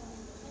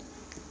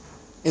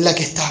en la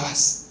que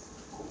estabas.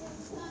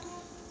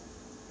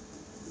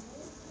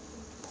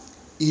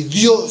 Y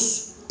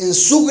Dios, en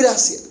su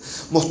gracia,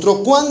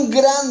 mostró cuán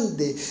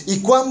grande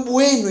y cuán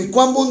bueno y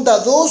cuán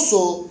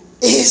bondadoso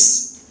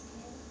es.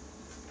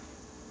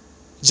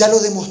 Ya lo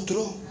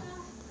demostró.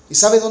 ¿Y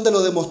sabe dónde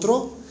lo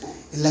demostró?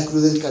 En la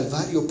cruz del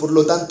Calvario. Por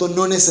lo tanto,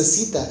 no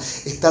necesita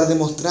estar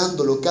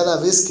demostrándolo cada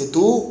vez que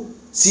tú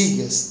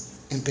sigues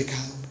en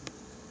pecado.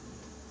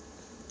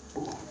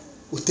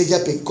 Usted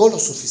ya pecó lo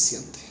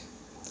suficiente.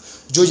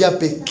 Yo ya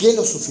pequé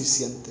lo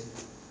suficiente.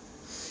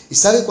 ¿Y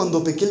sabe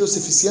cuándo pequé lo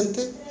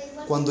suficiente?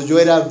 Cuando yo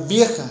era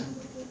vieja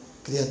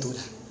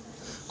criatura.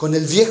 Con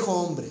el viejo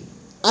hombre.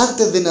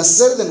 Antes de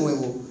nacer de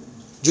nuevo,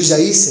 yo ya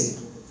hice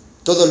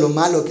todo lo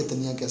malo que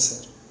tenía que hacer.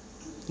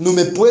 No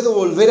me puedo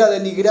volver a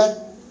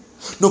denigrar.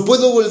 No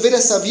puedo volver a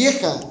esa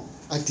vieja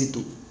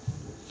actitud.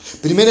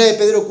 Primera de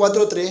Pedro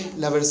 4:3,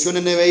 la versión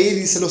NBI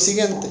dice lo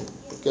siguiente,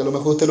 porque a lo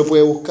mejor usted lo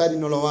puede buscar y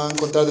no lo va a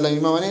encontrar de la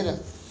misma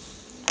manera.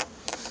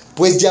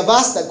 Pues ya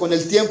basta con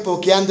el tiempo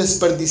que han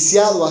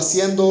desperdiciado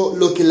haciendo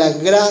lo que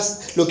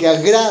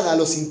agrada a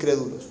los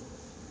incrédulos.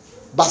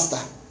 Basta.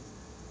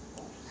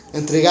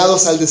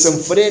 Entregados al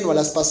desenfreno, a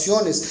las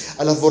pasiones,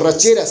 a las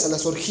borracheras, a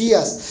las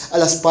orgías, a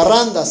las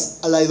parrandas,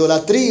 a la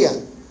idolatría.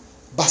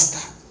 Basta.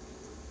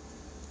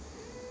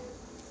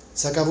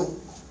 ¿Se acabó?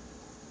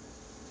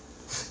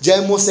 Ya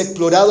hemos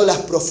explorado las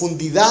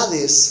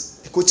profundidades,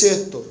 escuche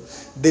esto,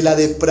 de la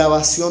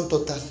depravación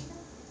total.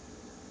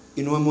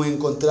 Y no hemos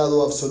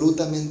encontrado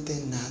absolutamente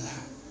nada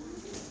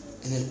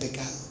en el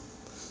pecado.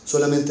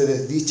 Solamente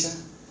desdicha,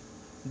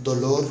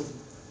 dolor,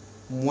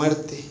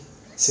 muerte,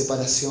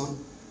 separación,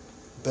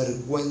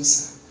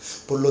 vergüenza.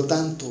 Por lo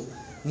tanto,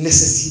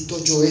 ¿necesito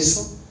yo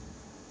eso?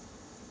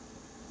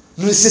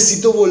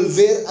 ¿Necesito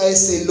volver a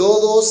ese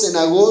lodo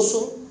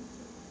cenagoso?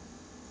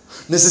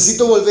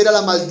 ¿Necesito volver a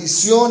la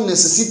maldición?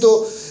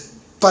 ¿Necesito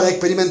para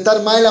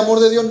experimentar más el amor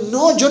de Dios?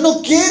 No, yo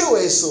no quiero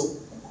eso.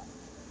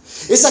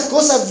 Esas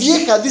cosas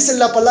viejas, dicen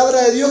la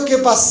palabra de Dios, que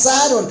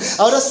pasaron.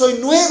 Ahora soy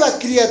nueva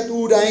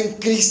criatura en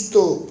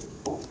Cristo.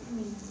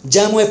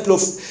 Ya hemos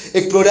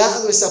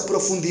explorado esas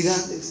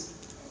profundidades.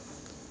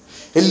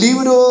 El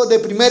libro de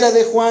Primera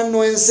de Juan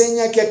nos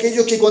enseña que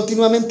aquellos que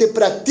continuamente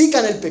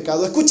practican el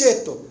pecado, escuche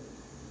esto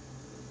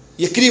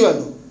y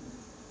escríbalo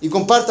y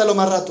compártalo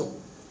más rato.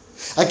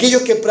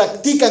 Aquellos que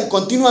practican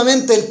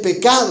continuamente el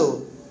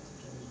pecado,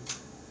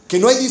 que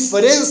no hay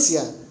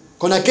diferencia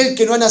con aquel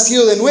que no ha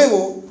nacido de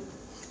nuevo,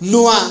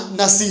 no ha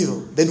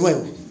nacido de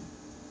nuevo.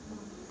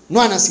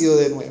 No ha nacido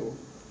de nuevo.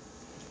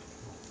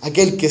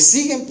 Aquel que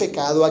sigue en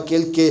pecado,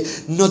 aquel que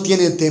no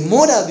tiene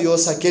temor a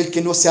Dios, aquel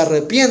que no se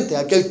arrepiente,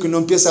 aquel que no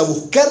empieza a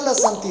buscar la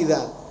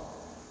santidad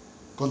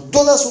con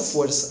todas sus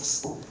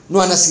fuerzas,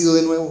 no ha nacido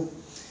de nuevo.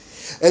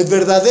 El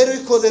verdadero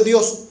Hijo de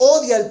Dios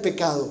odia el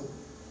pecado.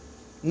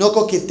 No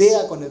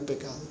coquetea con el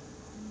pecado.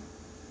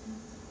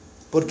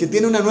 Porque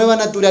tiene una nueva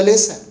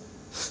naturaleza.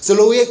 Se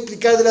lo voy a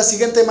explicar de la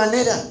siguiente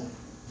manera.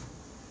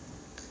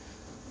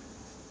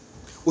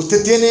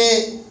 Usted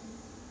tiene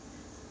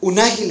un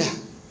águila.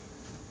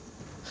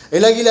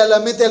 El águila la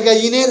mete al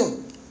gallinero.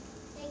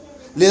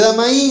 Le da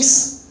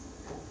maíz.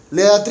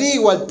 Le da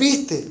trigo,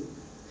 alpiste.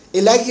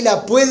 ¿El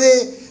águila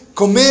puede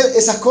comer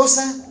esas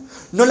cosas?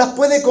 No las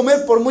puede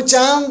comer por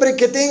mucha hambre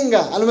que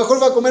tenga. A lo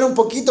mejor va a comer un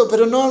poquito,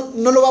 pero no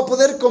lo va a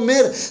poder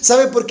comer.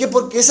 ¿Sabe por qué?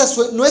 Porque esa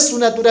no es su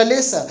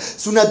naturaleza.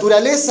 Su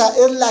naturaleza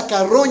es la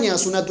carroña,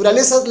 su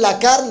naturaleza es la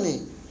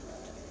carne.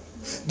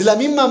 De la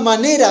misma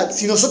manera,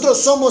 si nosotros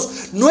somos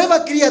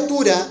nueva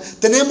criatura,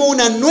 tenemos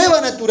una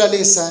nueva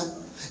naturaleza.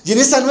 Y en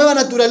esa nueva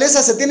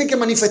naturaleza se tiene que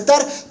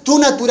manifestar tu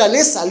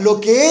naturaleza, lo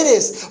que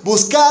eres.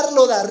 Buscar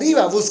lo de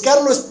arriba,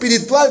 buscar lo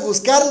espiritual,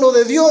 buscar lo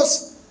de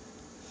Dios.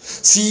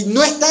 Si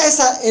no está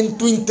esa en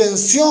tu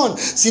intención,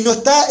 si no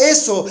está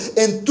eso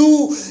en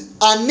tu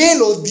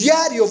anhelo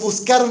diario,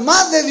 buscar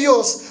más de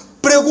Dios,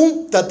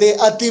 pregúntate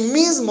a ti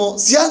mismo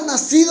si has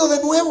nacido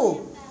de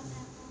nuevo.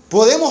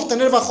 ¿Podemos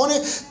tener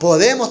bajones?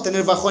 Podemos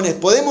tener bajones.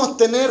 ¿Podemos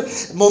tener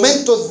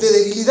momentos de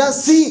debilidad?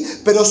 Sí,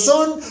 pero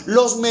son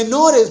los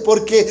menores,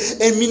 porque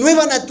en mi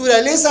nueva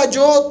naturaleza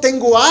yo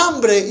tengo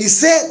hambre y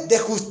sed de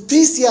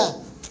justicia.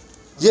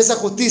 Y esa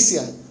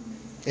justicia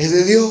es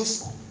de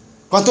Dios.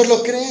 ¿Cuántos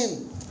lo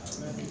creen?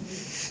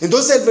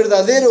 Entonces el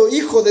verdadero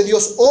hijo de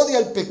Dios odia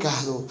el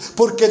pecado,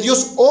 porque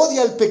Dios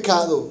odia el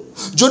pecado.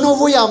 Yo no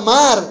voy a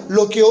amar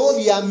lo que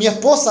odia a mi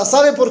esposa.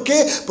 ¿Sabe por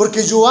qué?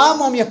 Porque yo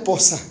amo a mi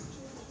esposa.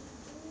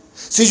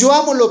 Si yo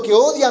amo lo que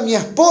odia a mi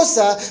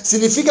esposa,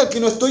 significa que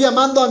no estoy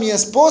amando a mi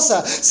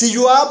esposa. Si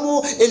yo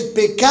amo el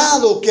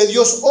pecado que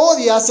Dios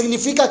odia,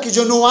 significa que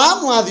yo no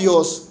amo a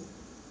Dios.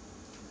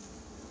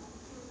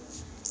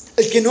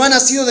 El que no ha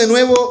nacido de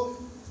nuevo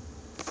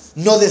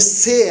no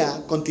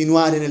desea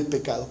continuar en el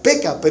pecado.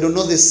 Peca, pero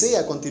no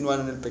desea continuar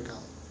en el pecado.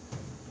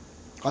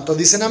 ¿Cuántos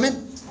dicen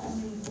amén?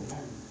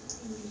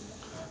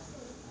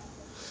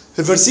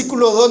 El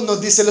versículo 2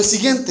 nos dice lo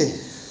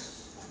siguiente.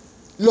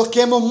 Los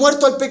que hemos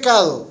muerto al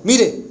pecado.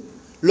 Mire,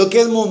 lo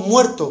que hemos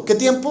muerto. ¿Qué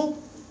tiempo?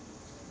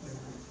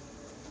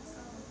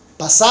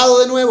 Pasado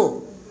de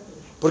nuevo.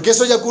 Porque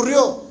eso ya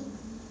ocurrió.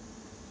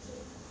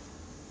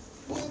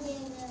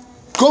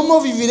 ¿Cómo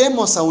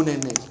viviremos aún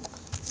en él?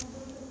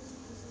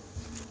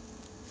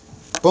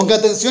 Ponga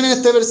atención en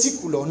este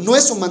versículo. No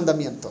es un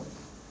mandamiento.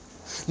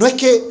 No es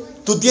que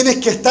tú tienes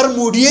que estar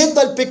muriendo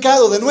al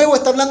pecado. De nuevo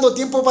está hablando de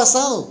tiempo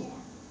pasado.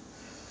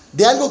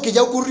 De algo que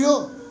ya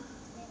ocurrió.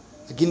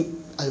 Aquí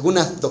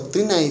algunas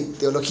doctrinas y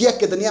teologías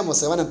que teníamos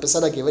se van a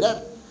empezar a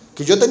quebrar.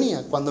 Que yo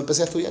tenía cuando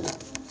empecé a estudiar.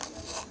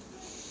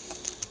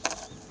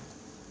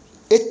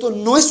 Esto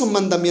no es un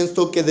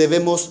mandamiento que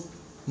debemos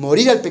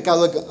morir al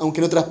pecado,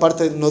 aunque en otras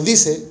partes nos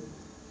dice,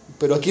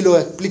 pero aquí lo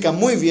explica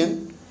muy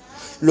bien.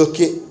 Los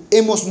que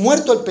hemos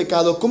muerto al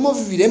pecado, ¿cómo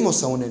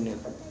viviremos aún en él?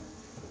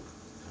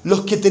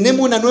 Los que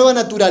tenemos una nueva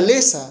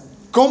naturaleza,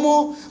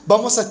 ¿cómo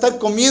vamos a estar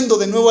comiendo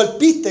de nuevo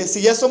alpiste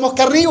si ya somos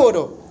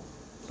carnívoros?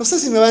 No sé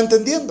si me va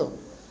entendiendo.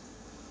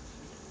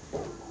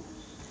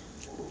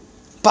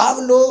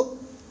 Pablo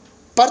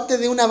parte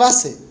de una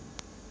base.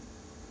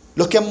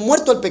 Los que han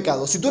muerto al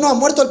pecado. Si tú no has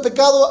muerto al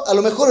pecado, a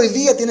lo mejor hoy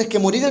día tienes que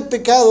morir al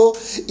pecado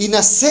y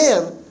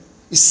nacer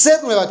y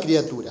ser nueva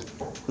criatura.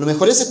 A lo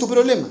mejor ese es tu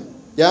problema,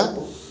 ¿ya?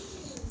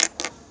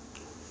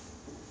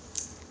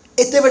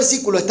 Este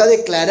versículo está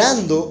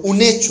declarando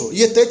un hecho,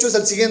 y este hecho es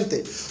el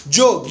siguiente.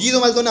 Yo, Guido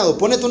Maldonado,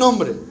 pone tu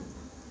nombre.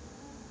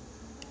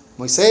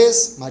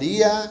 Moisés,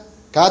 María,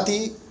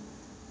 Katy.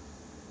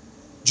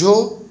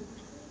 Yo,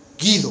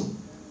 Guido,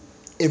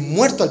 he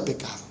muerto al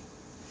pecado.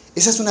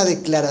 Esa es una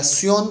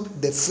declaración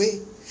de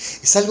fe.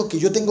 Es algo que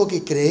yo tengo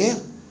que creer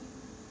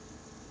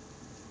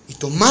y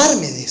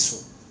tomarme de eso.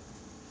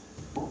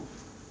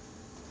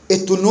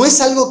 Esto no es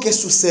algo que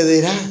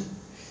sucederá,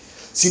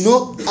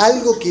 sino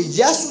algo que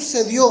ya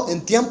sucedió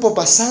en tiempo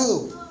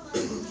pasado.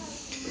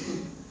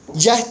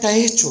 Ya está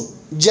hecho,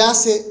 ya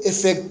se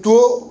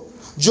efectuó.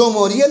 Yo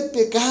morí al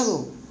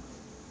pecado.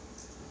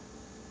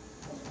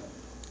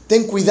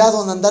 Ten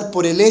cuidado de andar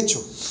por el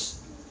hecho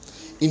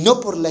y no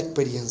por la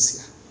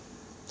experiencia.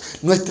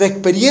 Nuestra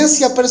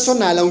experiencia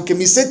personal, aunque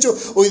mis hechos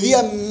hoy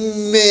día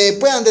me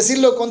puedan decir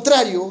lo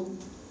contrario,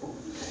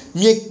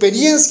 mi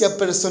experiencia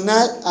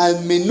personal a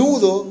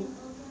menudo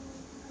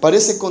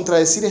parece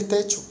contradecir este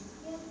hecho.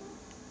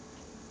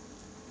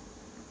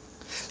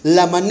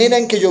 La manera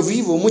en que yo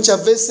vivo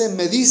muchas veces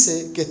me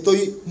dice que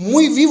estoy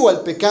muy vivo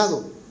al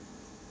pecado.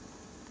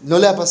 ¿No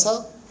le ha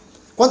pasado?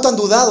 ¿Cuánto han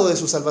dudado de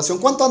su salvación?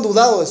 ¿Cuánto han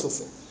dudado de su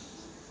fe?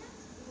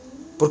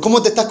 Por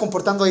cómo te estás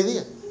comportando hoy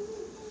día.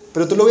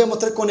 Pero te lo voy a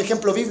mostrar con un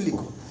ejemplo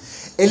bíblico.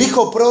 El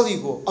hijo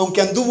pródigo,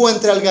 aunque anduvo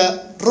entre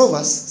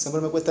algarrobas,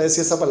 siempre me cuesta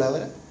decir esa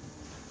palabra,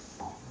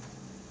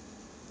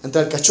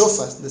 entre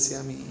alcachofas,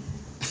 decía mi.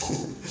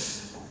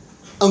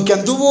 Aunque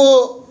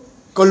anduvo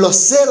con los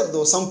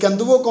cerdos, aunque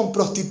anduvo con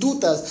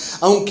prostitutas,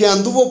 aunque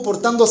anduvo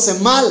portándose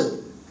mal,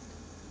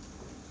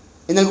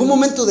 ¿en algún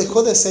momento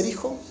dejó de ser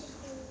hijo?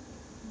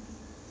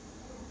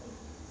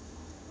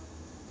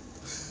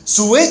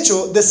 Su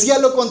hecho decía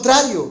lo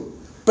contrario,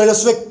 pero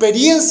su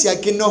experiencia,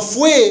 que no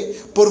fue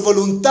por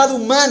voluntad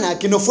humana,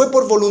 que no fue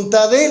por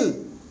voluntad de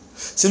él,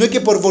 sino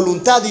que por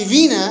voluntad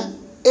divina,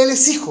 él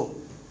es hijo.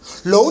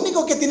 Lo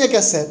único que tiene que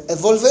hacer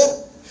es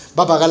volver.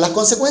 Va a pagar las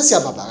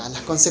consecuencias, va a pagar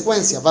las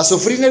consecuencias. Va a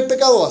sufrir en el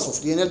pecado, va a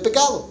sufrir en el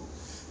pecado.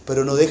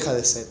 Pero no deja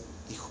de ser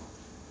hijo.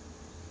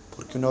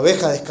 Porque una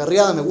oveja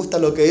descarriada, me gusta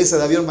lo que dice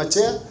David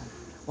Machea,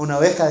 una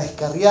oveja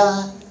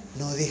descarriada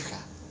no deja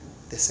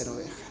de ser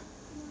oveja.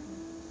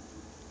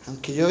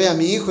 Aunque yo vea a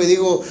mi hijo y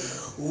digo,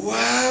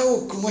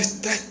 wow, ¿cómo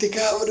está este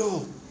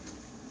cabro?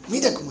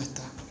 Mira cómo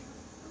está.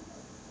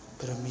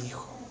 Pero es mi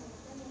hijo,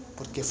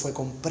 porque fue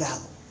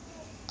comprado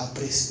a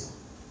precio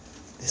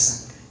de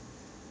sangre.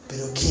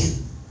 ¿Pero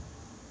quién?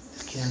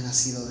 El que ha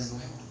nacido de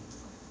nuevo.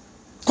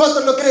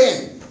 ¿Cuántos lo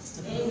creen?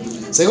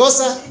 ¿Se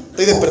goza?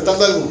 Estoy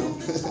despertando a alguno.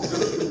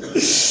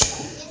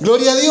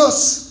 Gloria a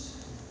Dios.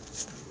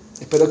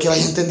 Espero que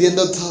vaya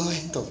entendiendo todo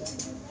esto.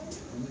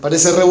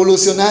 Parece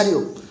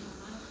revolucionario,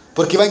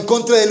 porque va en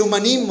contra del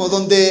humanismo,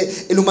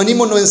 donde el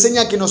humanismo nos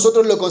enseña que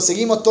nosotros lo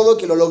conseguimos todo,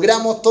 que lo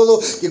logramos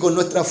todo, que con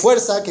nuestra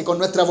fuerza, que con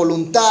nuestra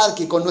voluntad,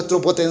 que con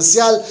nuestro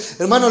potencial.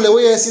 Hermano, le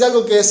voy a decir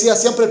algo que decía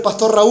siempre el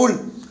pastor Raúl: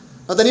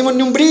 no tenemos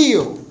ni un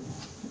brillo.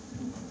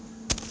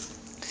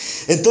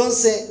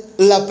 Entonces,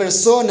 la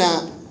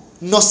persona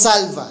no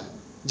salva.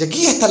 Y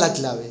aquí está la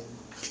clave.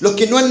 Los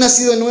que no han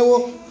nacido de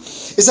nuevo,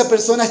 esa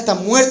persona está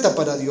muerta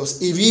para Dios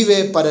y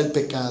vive para el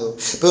pecado.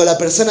 Pero la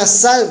persona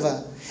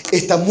salva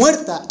está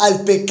muerta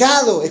al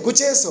pecado.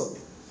 Escuche eso.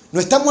 No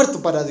está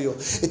muerto para Dios,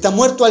 está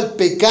muerto al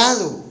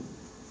pecado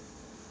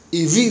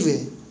y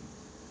vive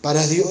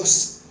para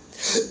Dios.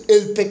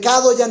 El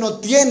pecado ya no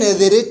tiene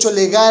derecho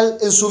legal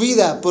en su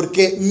vida,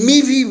 porque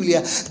mi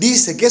Biblia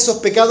dice que esos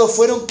pecados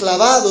fueron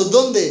clavados,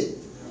 ¿dónde?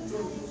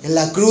 En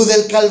la cruz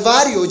del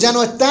Calvario. Ya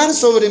no están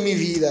sobre mi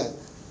vida.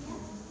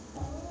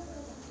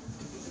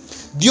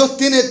 Dios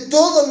tiene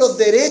todos los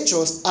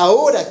derechos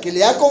ahora que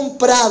le ha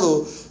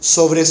comprado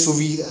sobre su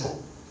vida.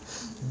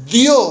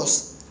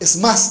 Dios, es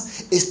más,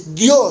 es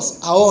Dios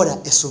ahora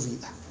es su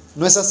vida.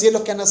 ¿No es así en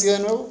los que han nacido de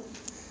nuevo?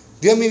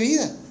 Dios es mi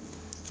vida.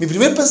 Mi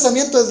primer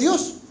pensamiento es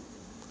Dios.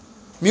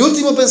 Mi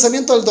último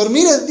pensamiento al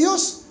dormir es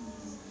Dios.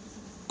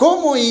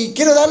 Como y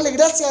quiero darle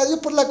gracias a Dios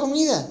por la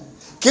comida.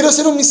 Quiero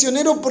ser un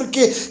misionero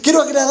porque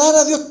quiero agradar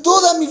a Dios.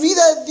 Toda mi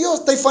vida es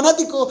Dios. ¿Estáis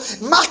fanático?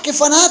 Más que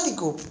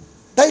fanático.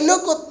 ¿Estáis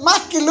loco?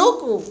 Más que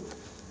loco.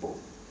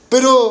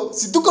 Pero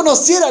si tú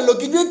conocieras lo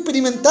que yo he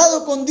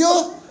experimentado con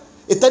Dios,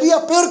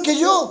 estarías peor que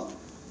yo.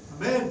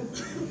 Amén.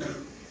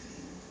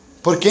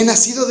 Porque he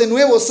nacido de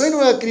nuevo, soy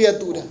nueva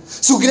criatura.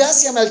 Su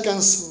gracia me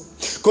alcanzó.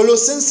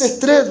 Colosenses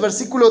 3,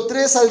 versículo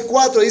 3 al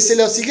 4, dice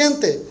lo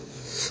siguiente: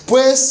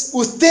 pues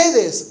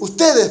ustedes,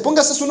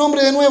 póngase su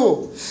nombre de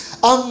nuevo,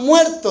 han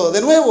muerto de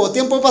nuevo,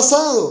 tiempo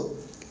pasado,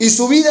 y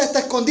su vida está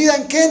escondida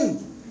 ¿en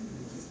quién?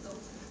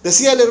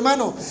 Decía el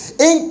hermano,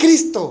 en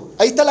Cristo.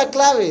 Ahí está la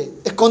clave,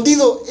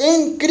 escondido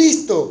en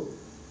Cristo.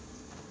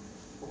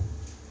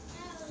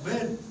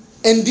 Amén.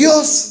 En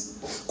Dios.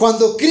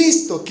 Cuando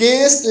Cristo,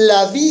 que es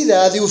la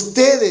vida de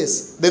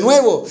ustedes, de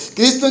nuevo,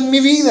 Cristo en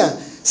mi vida,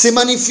 se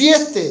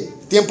manifieste,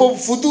 tiempo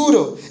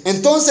futuro,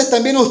 entonces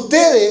también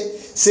ustedes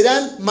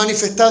serán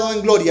manifestados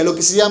en gloria, lo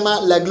que se llama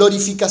la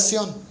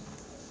glorificación.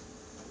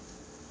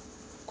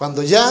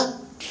 Cuando ya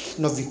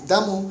nos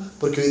victamos,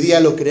 porque hoy día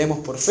lo creemos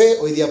por fe,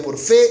 hoy día por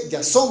fe,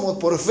 ya somos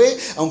por fe,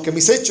 aunque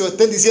mis hechos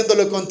estén diciendo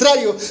lo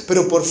contrario,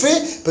 pero por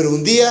fe, pero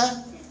un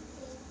día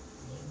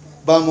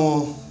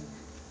vamos,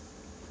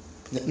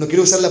 no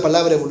quiero usar la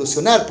palabra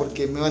evolucionar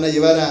porque me van a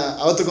llevar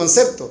a otro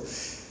concepto,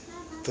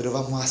 pero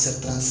vamos a ser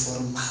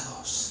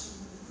transformados,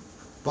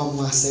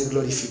 vamos a ser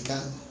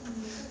glorificados,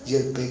 y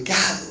el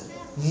pecado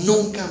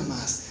nunca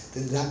más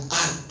tendrá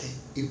arte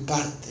y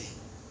parte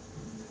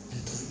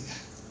en tu vida.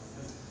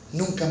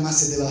 Nunca más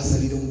se te va a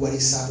salir un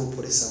guarizabo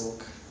por esa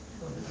boca.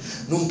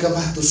 Nunca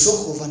más tus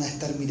ojos van a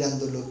estar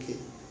mirando lo que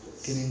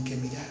tienen que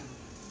mirar.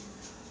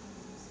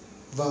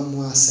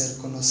 Vamos a ser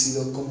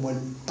conocidos como el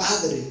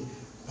Padre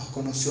nos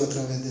conoció a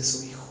través de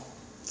su Hijo.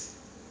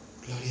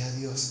 Gloria a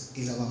Dios.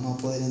 Y lo vamos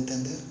a poder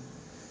entender.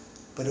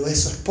 Pero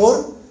eso es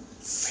por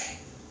fe.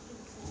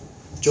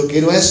 Yo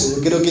quiero eso,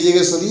 yo quiero que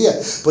llegue ese día.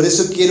 Por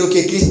eso quiero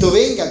que Cristo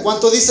venga.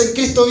 ¿Cuántos dicen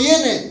Cristo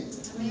viene?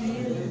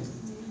 Amén.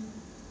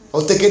 ¿O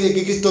usted quiere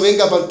que Cristo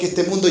venga porque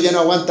este mundo ya no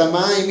aguanta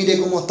más y mire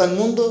cómo está el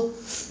mundo?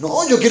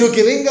 No, yo quiero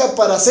que venga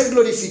para ser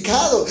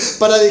glorificado,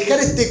 para dejar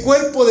este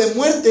cuerpo de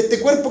muerte,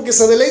 este cuerpo que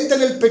se deleita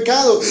en el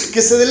pecado,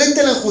 que se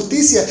deleita en la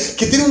injusticia,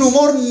 que tiene un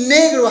humor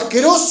negro,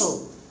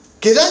 asqueroso,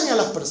 que daña a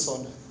las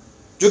personas.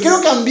 Yo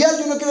quiero cambiar,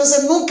 yo no quiero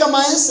ser nunca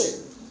más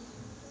ese.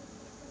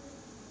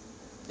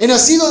 He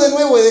nacido de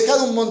nuevo, he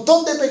dejado un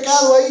montón de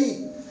pecado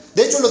ahí.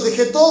 De hecho, los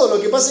dejé todos. Lo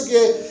que pasa es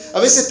que a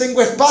veces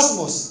tengo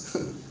espasmos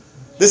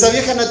de esa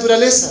vieja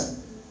naturaleza.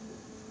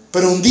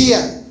 Pero un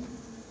día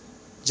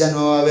ya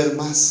no va a haber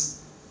más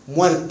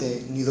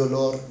muerte ni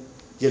dolor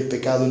y el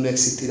pecado no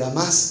existirá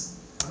más.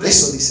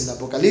 Eso dice el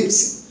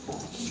Apocalipsis.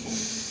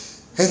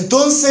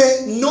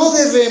 Entonces, no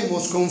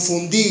debemos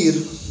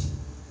confundir.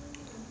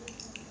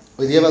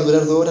 Hoy día va a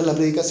durar 2 horas la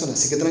predicación,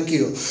 así que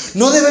tranquilo.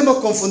 No debemos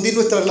confundir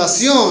nuestra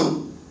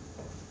relación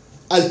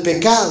al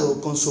pecado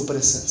con su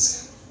presencia.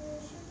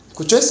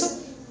 ¿Escuchó eso?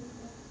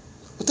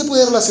 Usted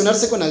puede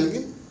relacionarse con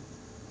alguien,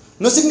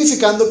 no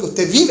significando que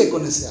usted vive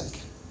con ese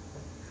alguien.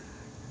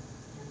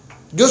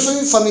 Yo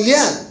soy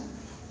familiar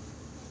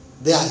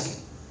de alguien,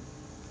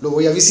 lo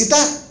voy a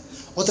visitar.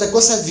 Otra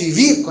cosa es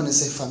vivir con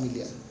ese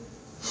familiar.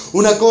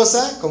 Una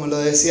cosa, como lo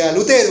decía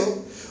Lutero,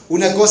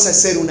 una cosa es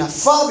ser una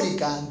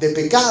fábrica de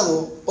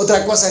pecado,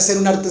 otra cosa es ser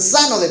un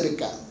artesano de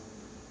pecado.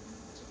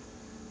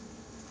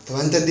 ¿Te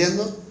va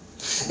entendiendo?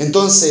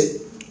 Entonces,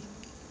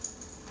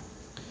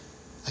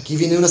 aquí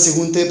viene una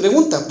segunda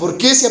pregunta. ¿Por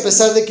qué si a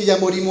pesar de que ya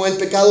morimos del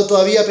pecado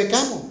todavía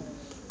pecamos?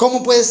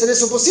 ¿Cómo puede ser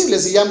eso posible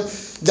si ya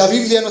la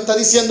Biblia nos está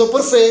diciendo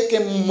por fe que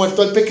hemos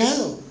muerto al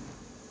pecado?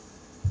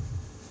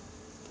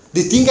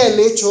 Distinga el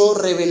hecho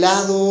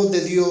revelado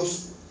de Dios,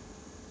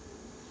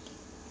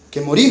 que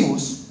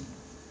morimos,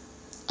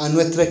 a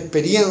nuestra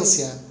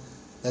experiencia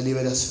de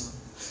liberación.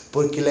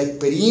 Porque la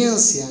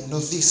experiencia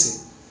nos dice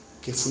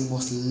que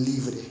fuimos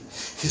libres.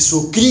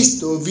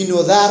 Jesucristo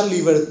vino a dar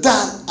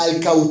libertad al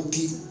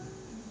cautivo.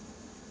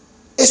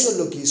 Eso es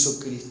lo que hizo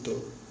Cristo.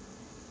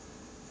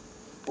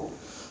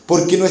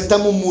 Porque no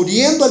estamos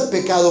muriendo al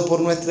pecado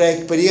por nuestra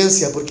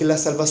experiencia, porque la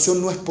salvación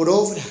no es por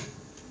obra.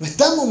 No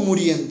estamos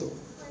muriendo,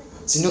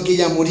 sino que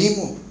ya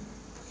morimos.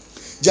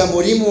 Ya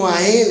morimos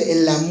a Él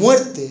en la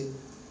muerte.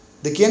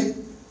 ¿De quién?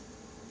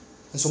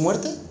 ¿En su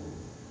muerte?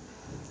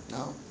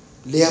 No.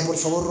 Lea por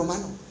favor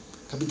Romanos,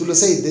 capítulo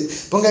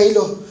 6. Ponga ahí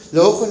los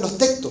ojos en los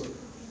textos.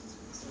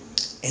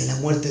 En la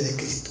muerte de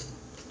Cristo.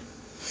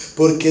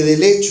 Porque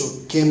el hecho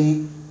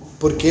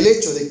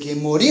de que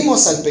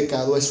morimos al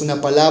pecado es una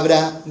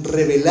palabra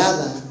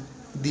revelada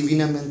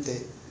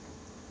divinamente.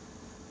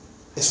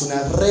 Es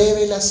una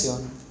revelación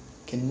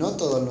que no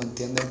todos lo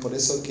entienden, por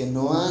eso que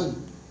no han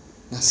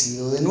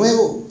nacido de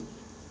nuevo.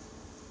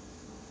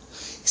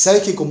 Y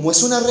sabes que como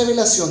es una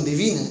revelación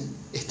divina,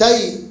 está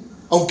ahí,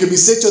 aunque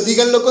mis hechos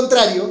digan lo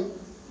contrario,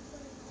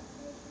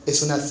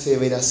 es una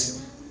aseveración,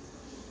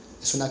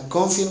 es una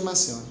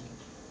confirmación,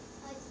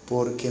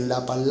 porque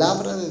la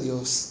palabra de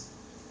Dios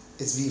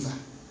es viva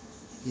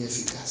y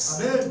eficaz.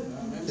 Amén.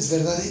 Es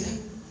verdadera.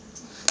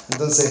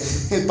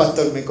 Entonces, el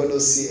pastor me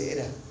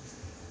conociera.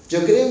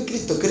 Yo creo en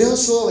Cristo, creo en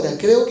su obra,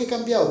 creo que he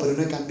cambiado, pero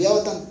no he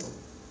cambiado tanto.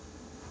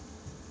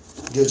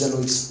 Dios ya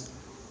lo hizo,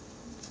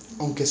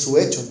 aunque sus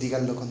hechos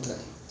digan lo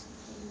contrario.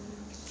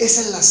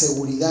 Esa es la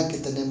seguridad que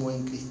tenemos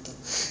en Cristo.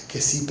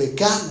 Que si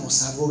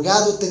pecamos,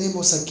 abogado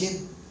tenemos ¿a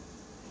quién?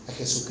 A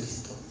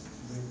Jesucristo,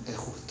 el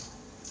justo.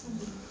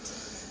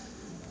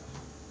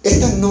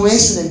 Esta no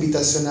es una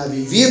invitación a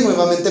vivir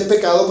nuevamente en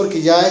pecado,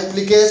 porque ya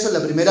expliqué eso en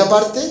la primera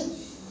parte.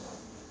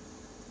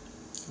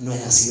 No he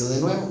nacido de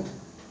nuevo.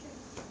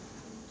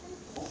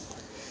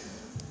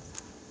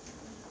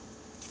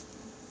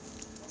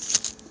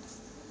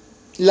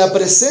 La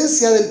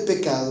presencia del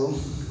pecado,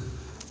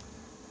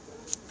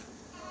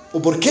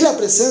 o por qué la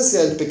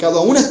presencia del pecado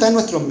aún está en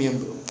nuestros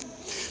miembros.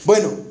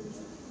 Bueno,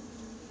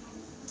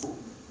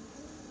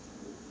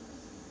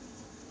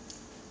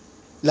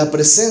 la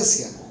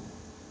presencia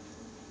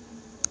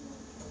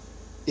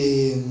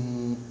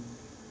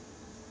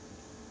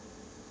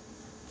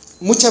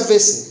muchas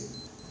veces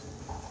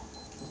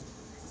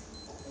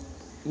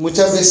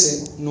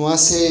nos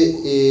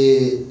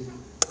hace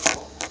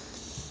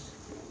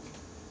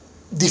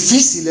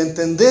difícil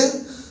entender,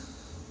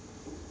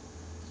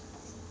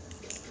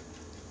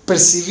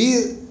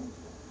 percibir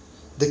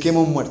de que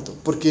hemos muerto,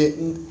 porque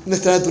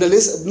nuestra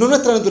naturaleza, no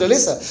nuestra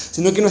naturaleza,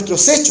 sino que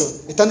nuestros hechos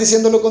están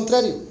diciendo lo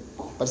contrario.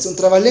 Parece un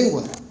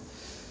trabalengua,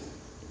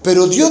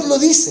 pero Dios lo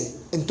dice.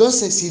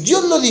 Entonces, si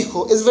Dios lo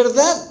dijo, es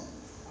verdad,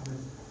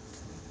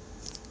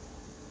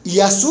 y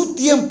a su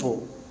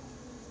tiempo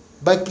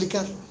va a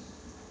explicarlo,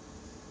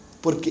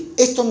 porque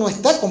esto no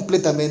está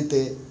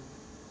completamente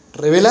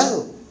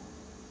revelado,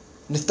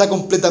 no está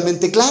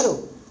completamente claro.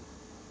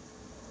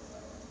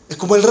 Es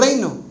como el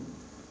reino.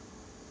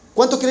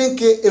 ¿Cuántos creen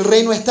que el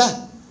reino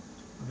está?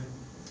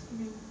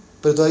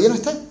 Pero todavía no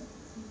está.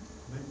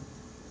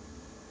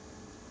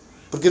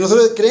 Porque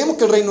nosotros creemos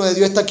que el reino de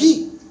Dios está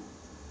aquí.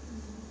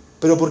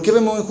 Pero ¿por qué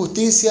vemos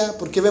injusticia?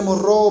 ¿Por qué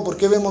vemos robo? ¿Por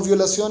qué vemos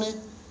violaciones?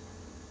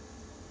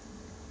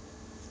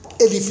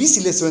 Es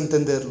difícil eso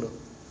entenderlo.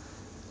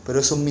 Pero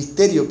es un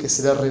misterio que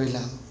será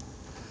revelado.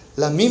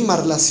 La misma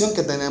relación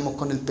que tenemos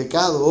con el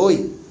pecado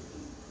hoy.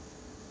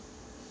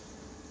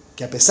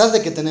 Que a pesar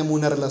de que tenemos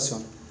una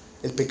relación,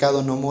 el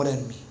pecado no mora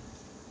en mí.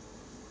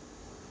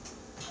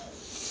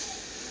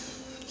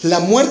 La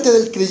muerte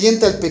del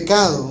creyente al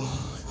pecado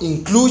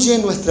incluye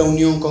nuestra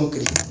unión con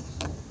Cristo.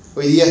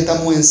 Hoy día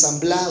estamos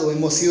ensamblados,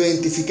 hemos sido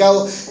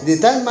identificados de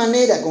tal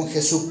manera con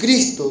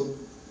Jesucristo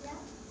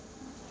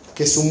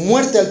que su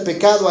muerte al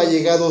pecado ha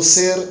llegado a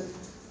ser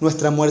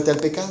nuestra muerte al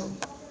pecado.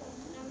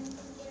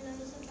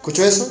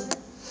 ¿Escuchó eso?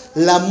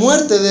 La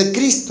muerte de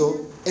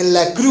Cristo en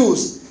la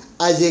cruz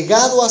ha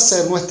llegado a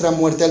ser nuestra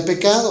muerte al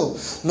pecado.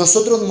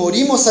 Nosotros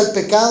morimos al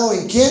pecado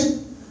 ¿en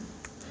quién?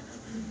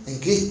 En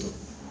Cristo.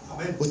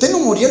 Usted no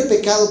murió al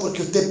pecado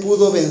porque usted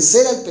pudo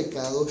vencer al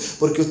pecado,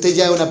 porque usted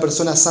ya es una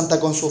persona santa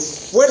con sus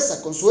fuerzas,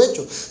 con su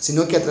hecho,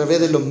 sino que a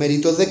través de los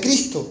méritos de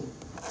Cristo.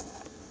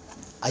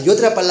 Hay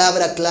otra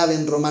palabra clave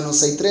en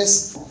Romanos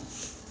 6:3.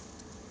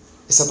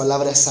 Esa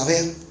palabra es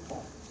saber.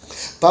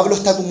 Pablo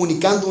está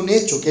comunicando un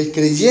hecho que el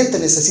creyente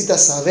necesita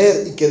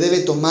saber y que debe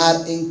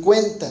tomar en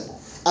cuenta,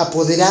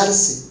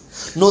 apoderarse.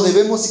 No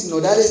debemos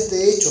ignorar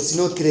este hecho,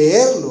 sino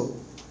creerlo.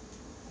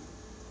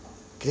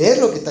 Creer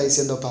lo que está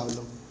diciendo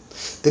Pablo.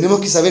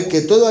 Tenemos que saber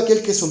que todo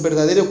aquel que es un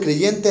verdadero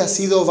creyente ha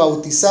sido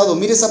bautizado.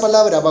 Mire esa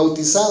palabra,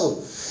 bautizado.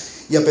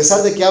 Y a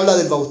pesar de que habla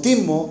del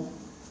bautismo,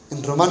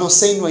 en Romanos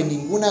 6 no hay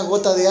ninguna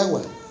gota de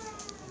agua.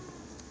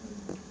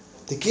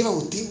 ¿De qué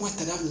bautismo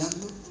estará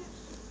hablando?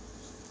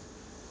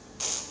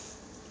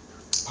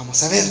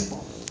 Vamos a ver.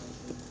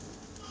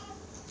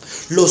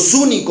 Los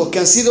únicos que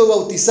han sido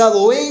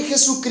bautizados en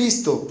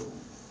Jesucristo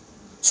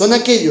son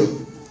aquellos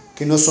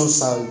que no son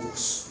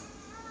salvos.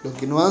 Los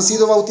que no han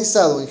sido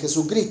bautizados en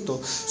Jesucristo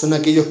son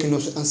aquellos que no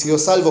han sido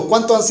salvos.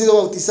 ¿Cuántos han sido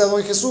bautizados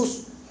en Jesús?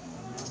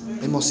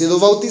 Hemos sido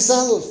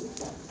bautizados.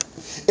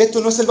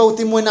 Esto no es el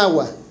bautismo en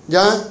agua,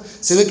 ¿ya?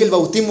 Sino que el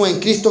bautismo en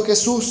Cristo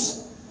Jesús.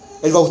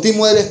 El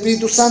bautismo del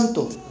Espíritu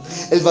Santo.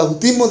 El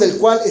bautismo del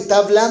cual está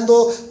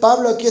hablando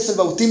Pablo aquí es el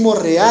bautismo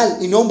real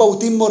y no un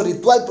bautismo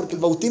ritual, porque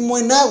el bautismo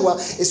en agua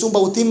es un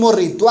bautismo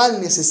ritual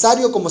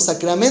necesario como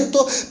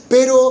sacramento,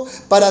 pero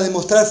para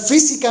demostrar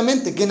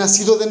físicamente que he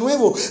nacido de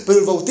nuevo. Pero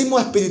el bautismo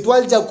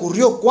espiritual ya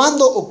ocurrió.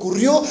 ¿Cuándo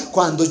ocurrió?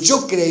 Cuando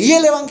yo creí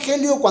el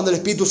Evangelio, cuando el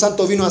Espíritu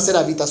Santo vino a hacer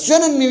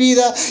habitación en mi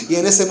vida y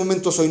en ese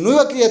momento soy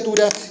nueva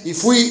criatura y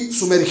fui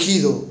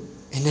sumergido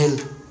en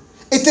él.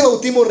 Este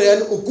bautismo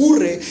real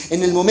ocurre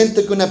en el momento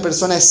en que una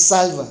persona es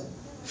salva.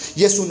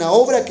 Y es una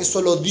obra que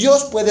solo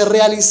Dios puede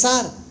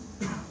realizar.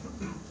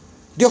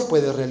 Dios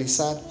puede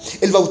realizar.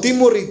 El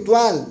bautismo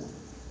ritual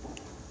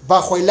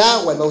bajo el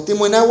agua, el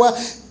bautismo en agua,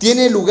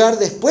 tiene lugar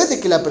después de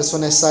que la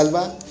persona es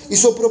salva. Y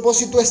su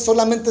propósito es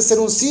solamente ser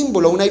un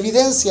símbolo, una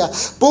evidencia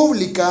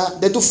pública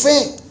de tu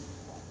fe.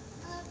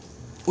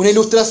 Una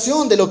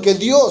ilustración de lo que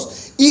Dios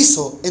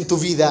hizo en tu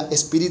vida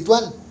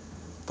espiritual.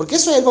 Porque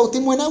eso es el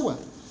bautismo en agua.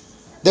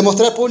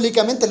 Demostrar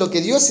públicamente lo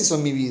que Dios hizo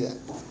en mi vida.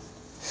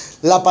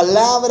 La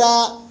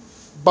palabra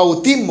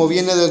bautismo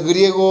viene del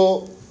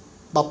griego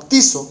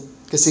baptizo,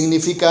 que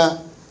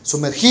significa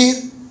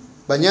sumergir,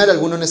 bañar.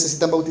 Algunos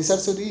necesitan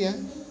bautizarse hoy día,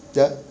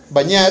 ¿ya?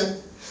 Bañar,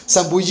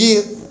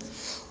 zambullir,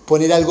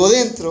 poner algo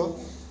dentro,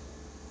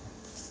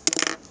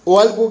 o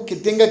algo que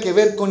tenga que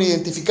ver con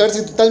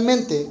identificarse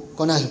totalmente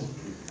con algo.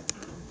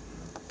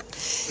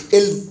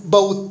 El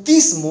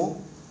bautismo,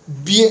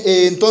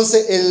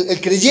 entonces el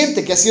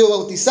creyente que ha sido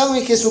bautizado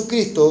en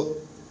Jesucristo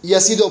y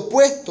ha sido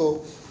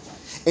puesto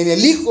en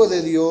el Hijo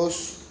de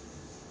Dios,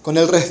 con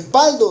el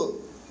respaldo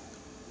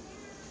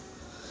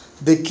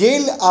de que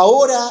Él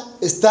ahora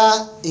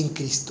está en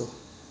Cristo.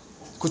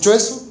 ¿Escuchó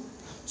eso?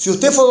 Si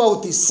usted fue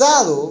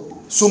bautizado,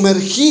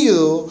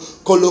 sumergido,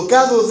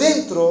 colocado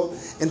dentro,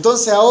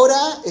 entonces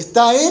ahora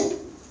está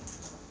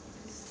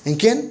 ¿en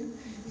quién?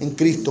 En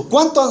Cristo.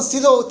 ¿Cuántos han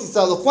sido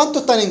bautizados?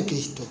 ¿Cuántos están en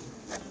Cristo?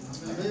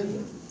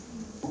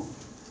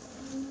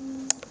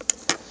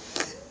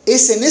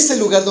 Es en ese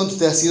lugar donde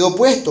usted ha sido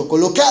puesto,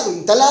 colocado,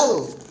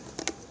 instalado.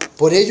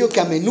 Por ello que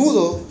a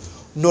menudo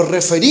nos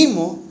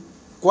referimos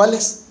cuál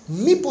es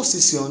mi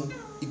posición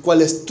y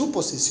cuál es tu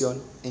posición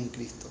en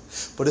Cristo.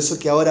 Por eso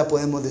que ahora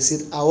podemos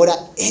decir,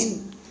 ahora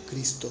en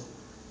Cristo.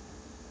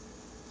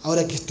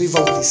 Ahora que estoy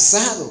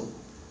bautizado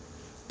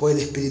por el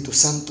Espíritu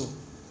Santo.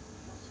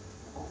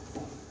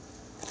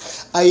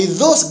 Hay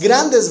dos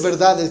grandes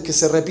verdades que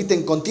se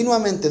repiten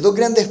continuamente, dos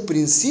grandes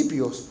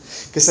principios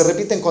que se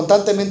repiten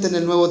constantemente en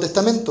el Nuevo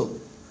Testamento.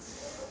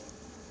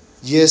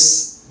 Y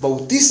es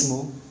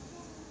bautismo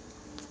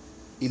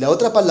y la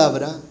otra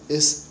palabra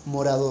es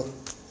morador.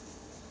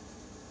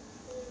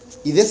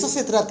 Y de eso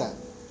se trata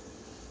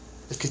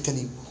el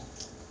cristianismo.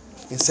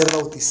 En ser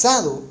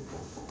bautizado,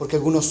 porque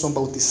algunos son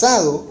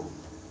bautizados,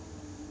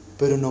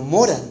 pero no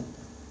moran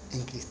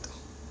en Cristo.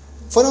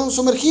 Fueron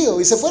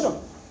sumergidos y se fueron.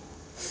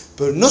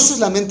 Pero no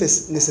solamente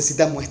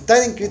necesitamos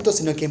estar en Cristo,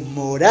 sino que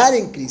morar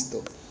en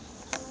Cristo.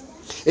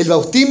 El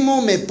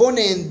bautismo me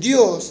pone en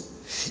Dios,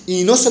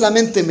 y no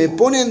solamente me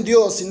pone en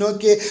Dios, sino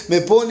que me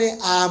pone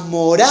a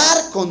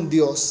morar con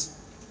Dios.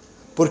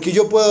 Porque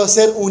yo puedo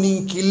ser un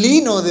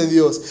inquilino de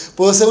Dios,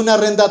 puedo ser un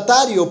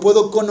arrendatario,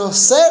 puedo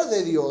conocer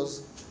de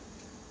Dios,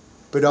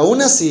 pero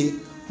aún así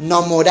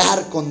no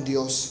morar con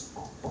Dios.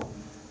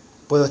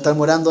 Puedo estar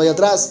morando ahí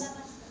atrás,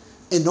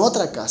 en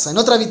otra casa, en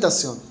otra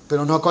habitación,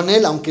 pero no con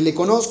Él, aunque le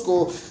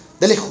conozco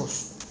de lejos.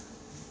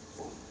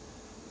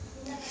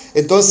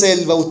 Entonces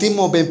el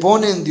bautismo me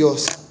pone en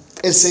Dios.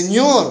 El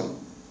Señor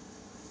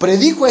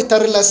predijo esta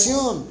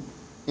relación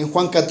en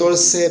Juan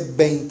 14,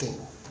 20.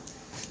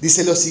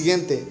 Dice lo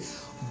siguiente: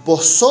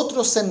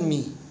 vosotros en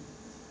mí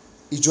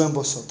y yo en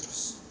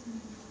vosotros.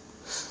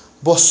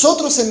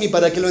 Vosotros en mí,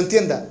 para que lo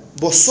entienda,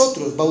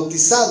 vosotros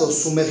bautizados,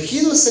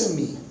 sumergidos en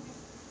mí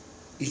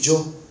y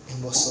yo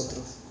en vosotros.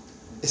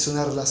 Es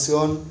una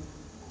relación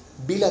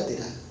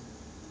bilateral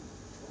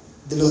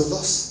de los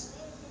dos.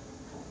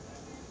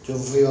 Yo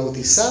fui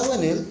bautizado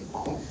en Él,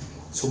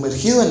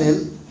 sumergido en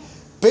Él,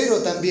 pero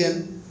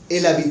también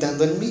Él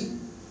habitando en mí,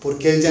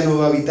 porque Él ya no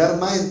va a habitar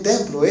más en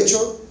templo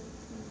hecho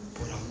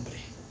por hombre.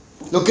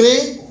 ¿Lo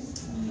cree?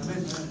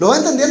 ¿Lo va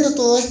entendiendo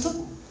todo esto?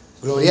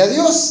 Gloria a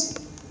Dios.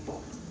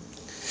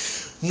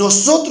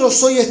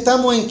 Nosotros hoy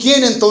estamos ¿en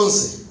quién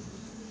entonces?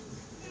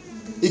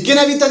 ¿Y quién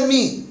habita en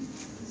mí?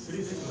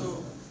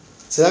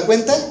 ¿Se da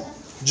cuenta?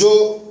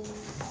 Yo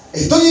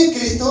estoy en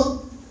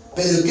Cristo,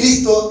 pero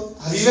Cristo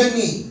vive en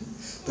mí.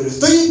 Pero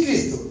estoy en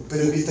Cristo,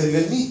 pero Cristo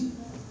vive en mí.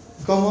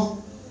 ¿Cómo?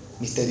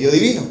 Misterio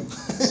divino.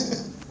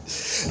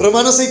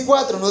 Romanos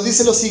 6:4 nos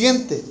dice lo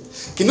siguiente,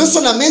 que no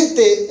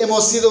solamente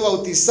hemos sido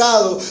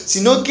bautizados,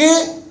 sino que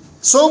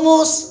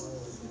somos...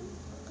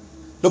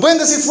 ¿Lo pueden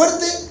decir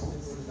fuerte?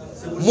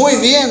 Muy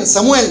bien,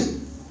 Samuel.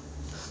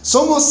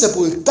 Somos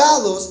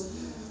sepultados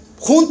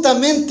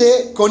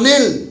juntamente con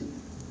Él.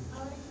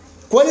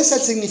 ¿Cuál es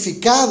el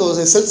significado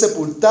de ser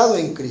sepultado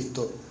en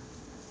Cristo?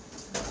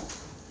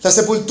 La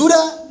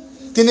sepultura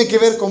tiene que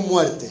ver con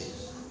muerte.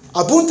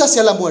 Apunta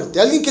hacia la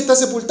muerte. Alguien que está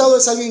sepultado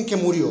es alguien que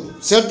murió,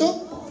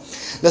 ¿cierto?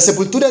 La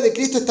sepultura de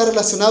Cristo está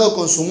relacionada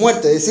con su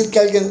muerte. Decir que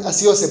alguien ha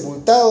sido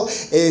sepultado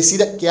es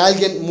decir que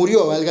alguien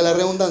murió, valga la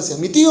redundancia.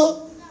 Mi tío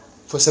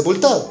fue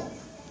sepultado.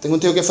 Tengo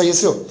un tío que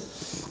falleció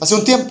hace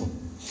un tiempo.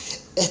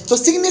 Esto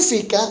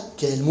significa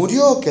que él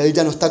murió, que él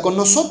ya no está con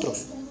nosotros.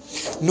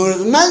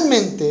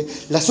 Normalmente,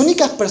 las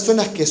únicas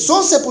personas que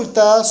son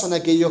sepultadas son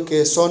aquellos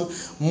que son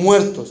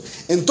muertos.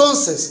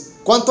 Entonces,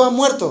 ¿cuántos han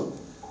muerto?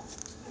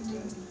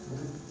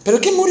 ¿Pero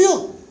quién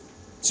murió?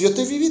 Si yo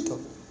estoy vivito.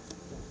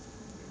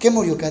 ¿Quién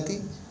murió, Katy?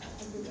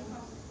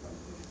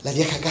 La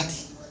vieja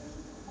Katy.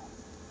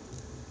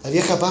 La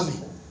vieja Pame.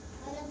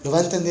 ¿Lo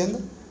va entendiendo?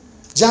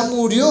 Ya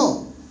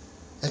murió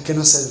el que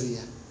no servía.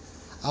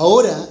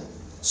 Ahora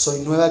soy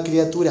nueva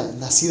criatura,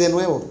 nací de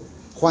nuevo.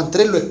 Juan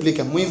 3 lo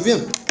explica muy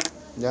bien,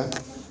 ¿ya?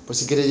 Por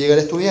si quiere llegar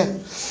a estudiar.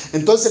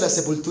 Entonces la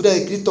sepultura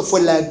de Cristo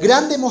fue la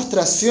gran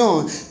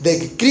demostración de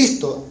que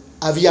Cristo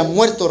había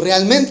muerto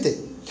realmente.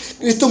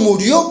 Cristo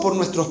murió por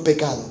nuestros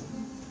pecados.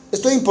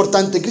 Esto es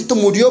importante, Cristo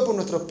murió por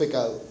nuestros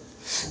pecados.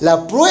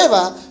 La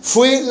prueba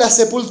fue la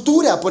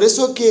sepultura, por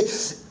eso que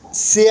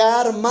se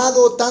ha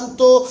armado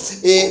tanto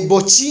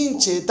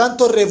bochinche,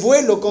 tanto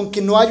revuelo con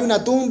que no hay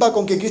una tumba,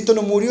 con que Cristo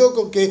no murió,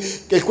 con que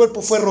el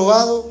cuerpo fue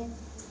robado,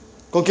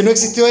 con que no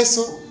existió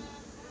eso.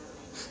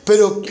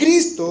 Pero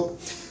Cristo,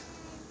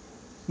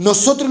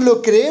 nosotros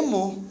lo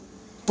creemos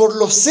por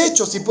los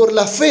hechos y por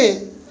la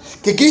fe,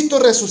 que Cristo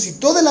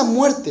resucitó de la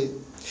muerte.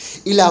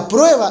 Y la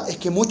prueba es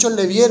que muchos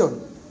le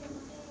vieron.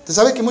 ¿Usted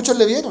sabe que muchos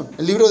le vieron?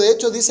 El libro de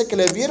Hechos dice que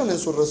le vieron en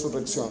su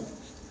resurrección.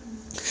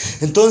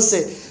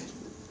 Entonces,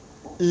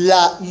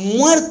 la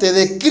muerte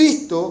de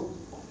Cristo,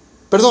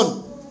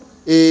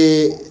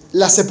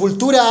 la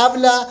sepultura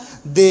habla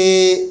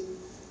de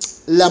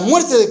la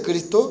muerte de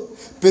Cristo,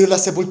 pero la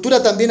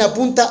sepultura también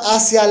apunta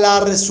hacia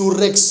la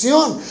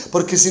resurrección,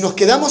 porque si nos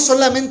quedamos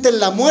solamente en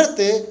la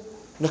muerte,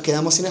 nos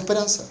quedamos sin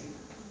esperanza.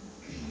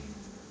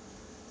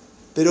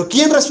 Pero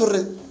 ¿quién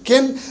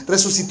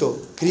resucitó?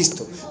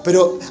 Cristo.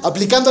 Pero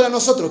aplicándola a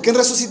nosotros, ¿quién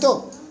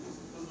resucitó?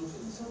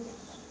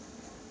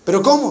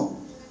 ¿Pero cómo?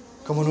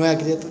 Como nueva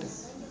criatura.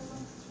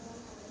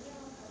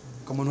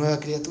 Como nueva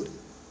criatura.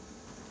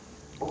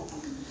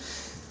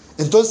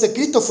 Entonces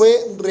Cristo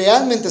fue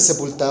realmente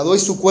sepultado y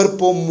su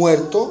cuerpo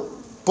muerto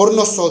por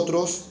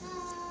nosotros,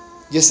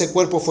 y ese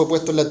cuerpo fue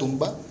puesto en la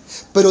tumba.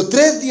 Pero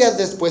 3 días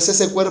después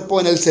ese cuerpo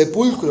en el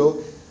sepulcro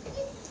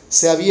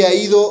se había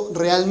ido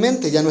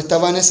realmente, ya no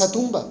estaba en esa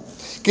tumba.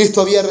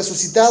 Cristo había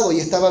resucitado y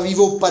estaba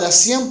vivo para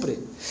siempre.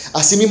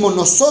 Asimismo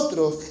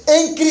nosotros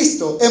en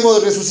Cristo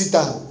hemos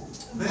resucitado.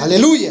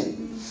 Aleluya.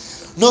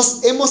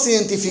 Nos hemos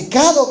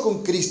identificado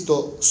con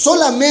Cristo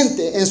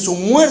solamente en su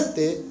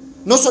muerte,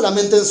 no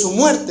solamente en su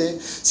muerte,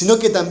 sino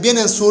que también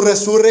en su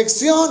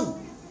resurrección.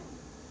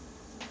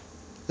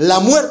 La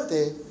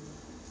muerte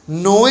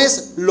no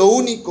es lo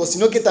único,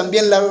 sino que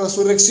también la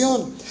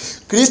resurrección.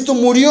 Cristo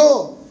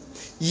murió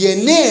y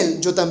en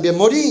Él yo también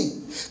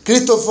morí.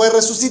 Cristo fue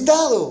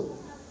resucitado,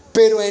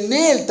 pero en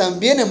Él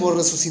también hemos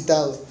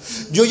resucitado.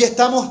 Y hoy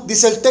estamos,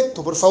 dice el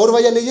texto, por favor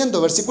vaya leyendo,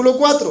 versículo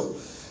 4,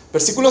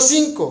 versículo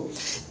 5.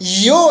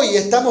 Y hoy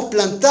estamos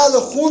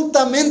plantados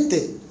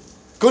juntamente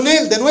con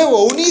Él, de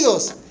nuevo,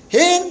 unidos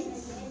en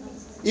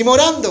y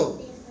morando.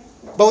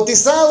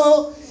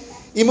 Bautizados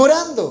y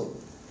morando.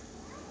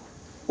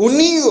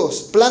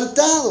 Unidos,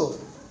 plantados.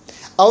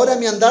 Ahora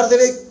mi andar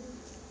debe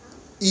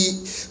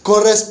y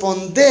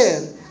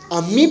corresponder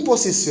a mi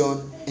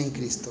posición en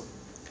Cristo.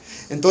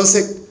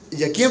 Entonces,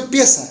 y aquí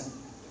empieza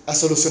a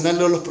solucionar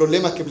los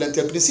problemas que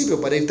planteé al principio,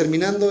 para ir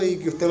terminando y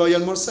que usted vaya a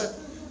almorzar.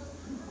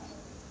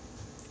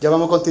 Ya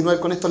vamos a continuar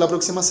con esto la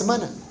próxima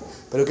semana,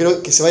 pero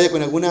quiero que se vaya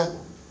con alguna...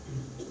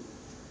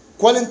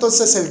 ¿Cuál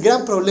entonces es el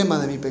gran problema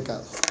de mi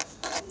pecado?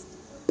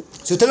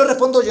 Si usted lo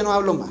responde, yo no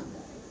hablo más.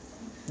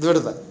 De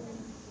verdad.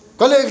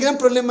 ¿Cuál es el gran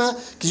problema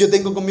que yo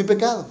tengo con mi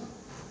pecado?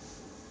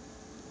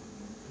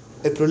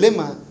 El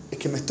problema es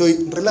que me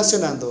estoy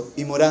relacionando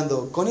y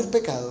morando con el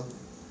pecado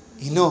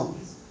y no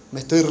me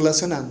estoy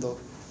relacionando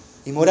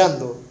y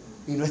morando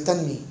y no está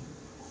en mí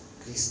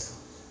Cristo.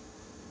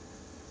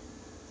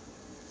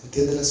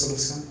 ¿Entiende la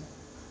solución?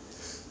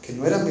 Que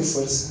no era mi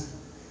fuerza,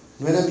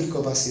 no eran mis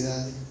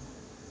capacidades,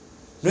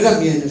 no era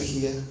mi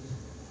energía,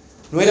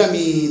 no era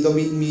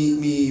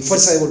mi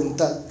fuerza de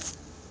voluntad,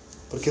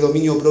 porque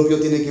dominio propio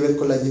tiene que ver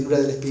con la llenura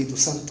del Espíritu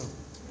Santo.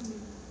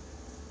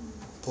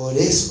 Por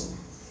eso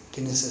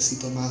que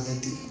necesito más de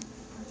ti.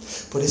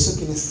 Por eso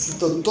que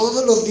necesito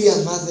todos los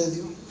días más de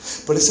Dios.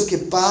 Por eso que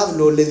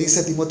Pablo le dice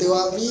a Timoteo: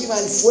 aviva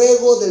el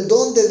fuego del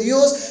don de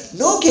Dios,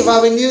 no que va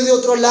a venir de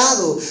otro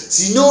lado,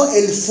 sino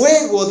el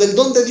fuego del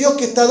don de Dios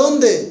que está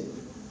 ¿dónde?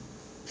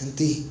 En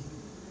ti,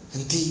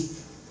 en ti.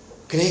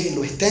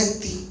 Créelo, está en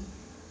ti.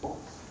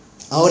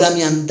 Ahora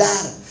mi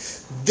andar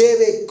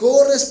debe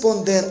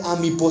corresponder a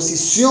mi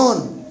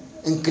posición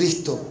en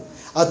Cristo,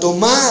 a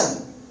tomar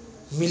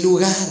mi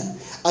lugar,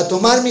 a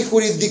tomar mi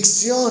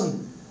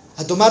jurisdicción,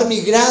 a tomar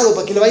mi grado,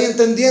 para que lo vaya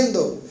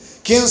entendiendo.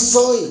 ¿Quién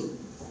soy?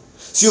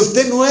 Si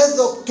usted no es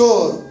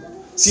doctor,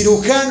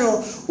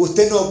 cirujano,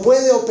 usted no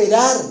puede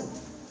operar.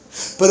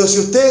 Pero si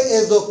usted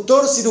es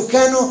doctor,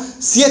 cirujano,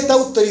 sí está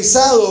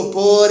autorizado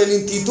por el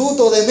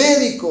Instituto de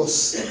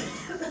Médicos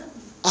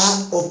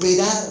a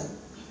operar.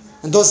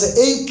 Entonces,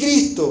 en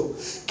Cristo,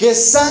 que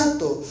es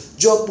santo,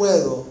 yo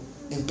puedo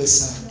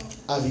empezar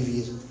a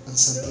vivir en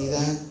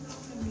santidad.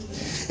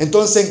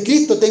 Entonces, en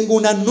Cristo tengo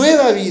una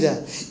nueva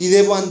vida y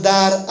debo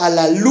andar a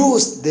la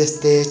luz de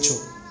este hecho.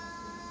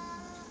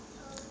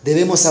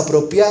 Debemos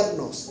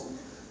apropiarnos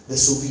de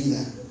su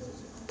vida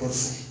por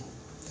fe.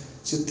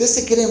 Si usted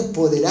se quiere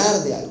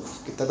empoderar de algo,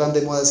 que está tan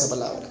de moda esa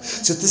palabra,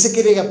 si usted se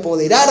quiere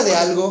apoderar de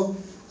algo,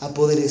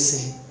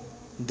 apodérese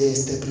de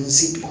este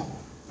principio.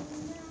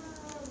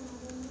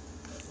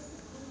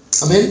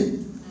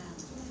 ¿Amén?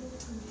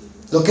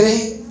 ¿Lo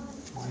cree?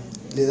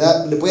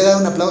 ¿Le puede dar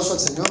un aplauso al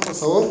Señor, por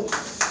favor?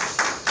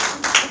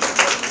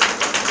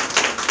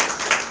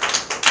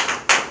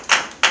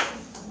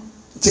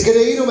 ¿Se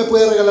quiere ir o me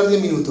puede regalar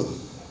 10 minutos?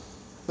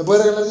 ¿Me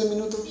puede regalar 10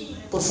 minutos?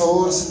 Por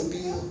favor, se lo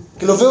pido.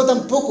 Que los veo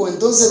tan poco,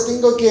 entonces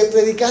tengo que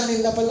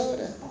predicarles la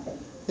palabra.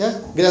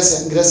 ¿Ya?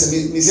 Gracias.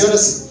 Me hicieron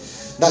así.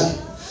 Dale.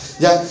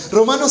 ¿Ya?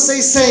 Romanos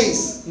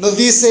 6:6 nos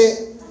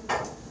dice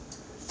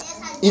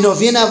y nos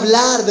viene a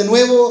hablar de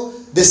nuevo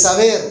de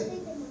saber.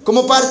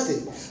 ¿Cómo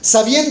parte?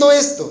 Sabiendo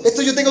esto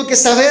yo tengo que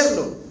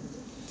saberlo.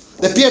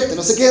 Despierte,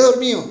 no se quede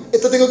dormido.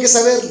 Esto tengo que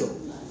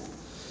saberlo.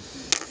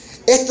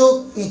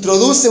 Esto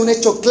introduce un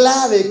hecho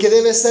clave que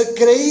debe ser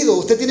creído.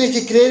 Usted tiene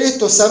que creer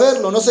esto,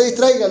 saberlo. No se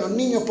distraiga, los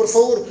niños, por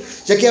favor.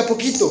 Ya queda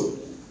poquito.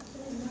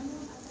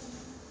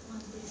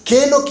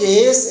 ¿Qué es lo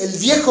que es el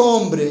viejo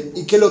hombre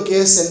y qué es lo que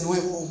es el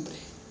nuevo hombre?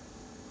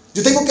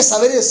 Yo tengo que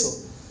saber eso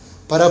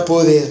para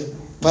poder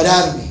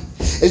pararme.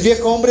 El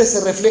viejo hombre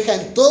se refleja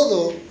en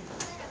todo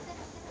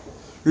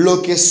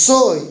lo que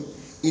soy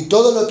y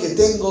todo lo que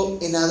tengo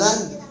en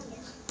Adán.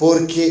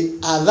 Porque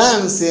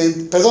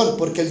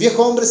el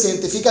viejo hombre se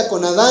identifica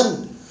con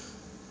Adán.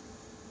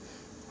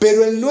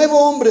 Pero el nuevo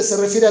hombre se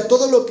refiere a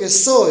todo lo que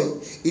soy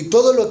y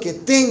todo lo que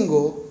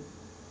tengo.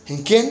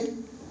 ¿En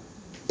quién?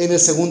 En el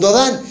segundo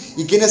Adán.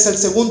 ¿Y quién es el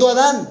segundo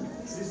Adán?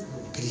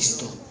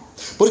 Cristo.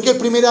 Porque el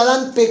primer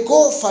Adán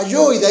pecó,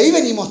 falló y de ahí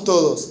venimos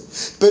todos.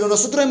 Pero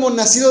nosotros hemos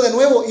nacido de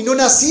nuevo y no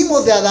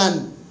nacimos de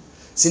Adán,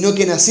 sino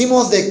que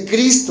nacimos de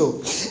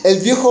Cristo. El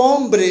viejo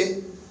hombre,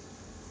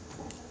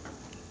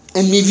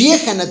 en mi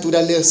vieja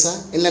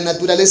naturaleza, en la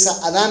naturaleza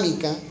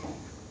adámica,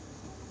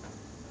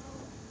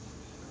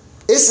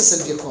 ese es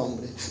el viejo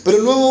hombre. Pero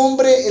el nuevo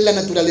hombre es la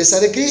naturaleza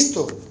de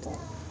Cristo.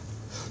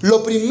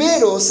 Lo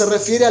primero se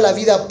refiere a la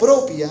vida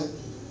propia,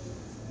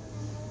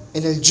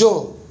 en el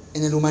yo,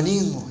 en el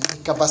humanismo, en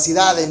mis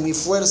capacidades, en mi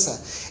fuerza,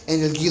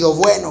 en el guido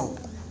bueno.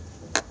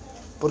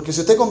 Porque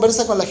si usted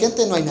conversa con la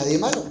gente, no hay nadie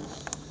malo.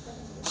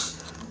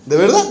 De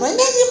verdad, no hay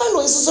nadie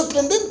malo, eso es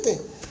sorprendente.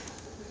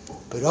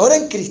 Pero ahora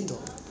en Cristo,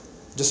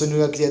 yo soy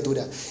nueva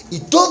criatura.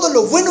 Y todo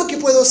lo bueno que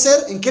puedo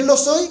ser, ¿en quién lo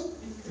soy?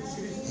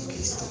 En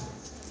Cristo.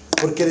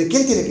 Porque ¿de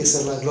quién tiene que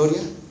ser la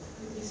gloria?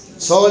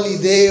 Soli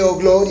Deo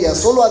gloria,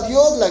 solo a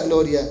Dios la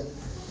gloria.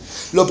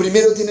 Lo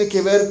primero tiene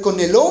que ver con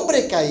el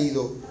hombre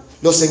caído.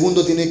 Lo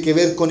segundo tiene que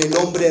ver con el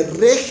hombre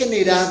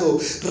regenerado,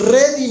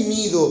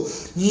 redimido,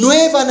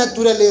 nueva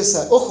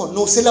naturaleza. Ojo,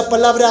 no usé la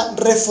palabra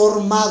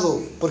reformado,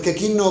 porque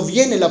aquí no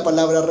viene la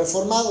palabra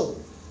reformado.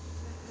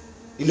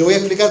 Y le voy a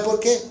explicar por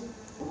qué.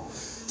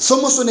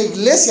 Somos una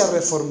iglesia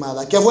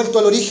reformada que ha vuelto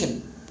al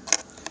origen.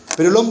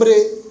 Pero el hombre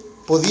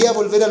podía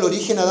volver al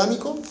origen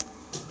adámico.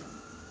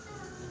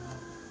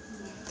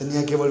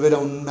 Tenía que volver a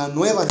una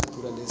nueva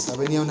naturaleza.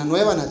 Venía una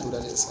nueva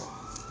naturaleza.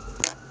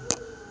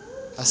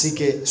 Así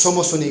que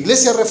somos una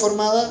iglesia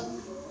reformada,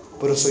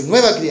 pero soy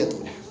nueva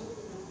criatura.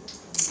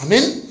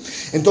 Amén.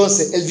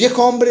 Entonces, el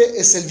viejo hombre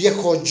es el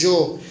viejo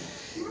yo.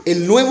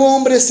 El nuevo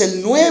hombre es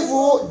el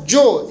nuevo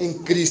yo en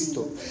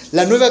Cristo.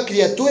 La nueva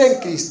criatura en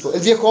Cristo.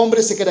 El viejo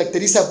hombre se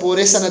caracteriza por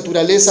esa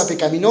naturaleza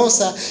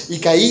pecaminosa y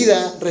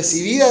caída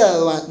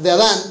recibida de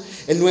Adán.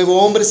 El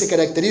nuevo hombre se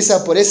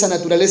caracteriza por esa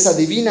naturaleza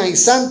divina y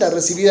santa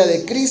recibida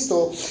de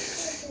Cristo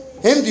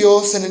en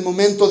Dios en el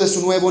momento de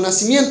su nuevo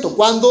nacimiento.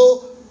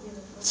 ¿Cuándo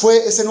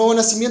fue ese nuevo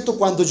nacimiento?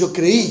 Cuando yo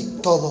creí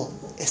todo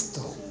esto,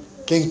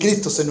 que en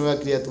Cristo soy nueva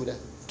criatura,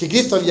 que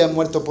Cristo había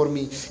muerto por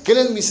mí, que Él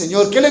es mi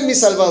Señor, que Él es mi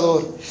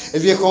Salvador.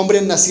 El viejo hombre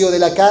es nacido de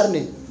la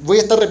carne. Voy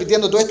a estar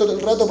repitiendo todo esto todo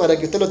el rato para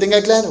que usted lo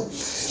tenga claro.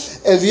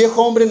 El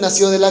viejo hombre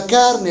nació de la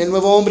carne, el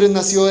nuevo hombre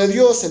nació de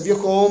Dios. El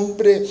viejo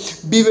hombre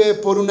vive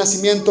por un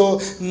nacimiento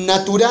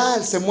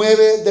natural, se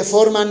mueve de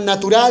forma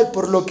natural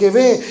por lo que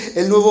ve.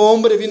 El nuevo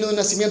hombre viene de un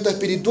nacimiento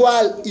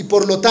espiritual y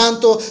por lo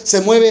tanto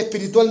se mueve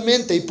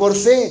espiritualmente y por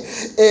fe.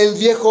 El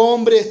viejo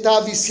hombre está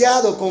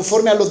viciado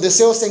conforme a los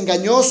deseos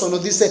engañosos,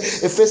 nos dice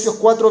Efesios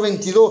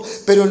 4:22.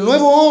 Pero el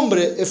nuevo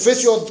hombre,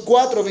 Efesios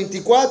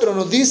 4:24,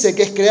 nos dice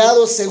que es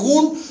creado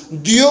según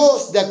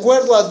Dios, de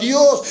acuerdo a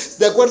Dios,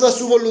 de acuerdo a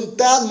su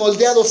voluntad,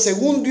 moldeado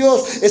según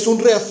Dios. Es un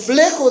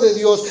reflejo de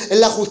Dios en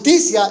la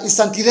justicia y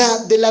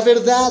santidad de la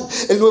verdad.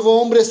 El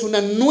nuevo hombre es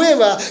una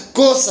nueva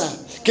cosa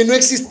que no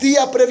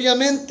existía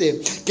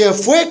previamente, que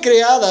fue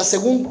creada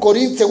según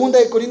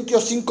 2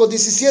 Corintios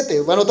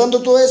 5:17. Va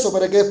anotando todo eso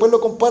para que después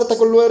lo comparta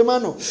con los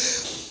hermanos.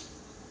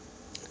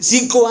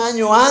 5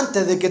 años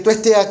antes de que tú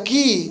estés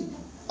aquí,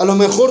 a lo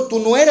mejor tú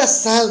no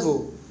eras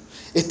salvo.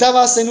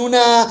 Estabas en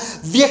una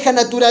vieja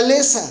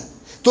naturaleza.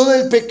 Todo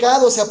el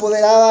pecado se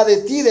apoderaba de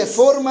ti de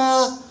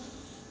forma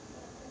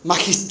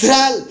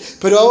magistral.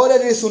 Pero ahora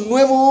eres un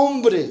nuevo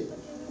hombre.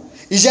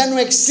 Y ya no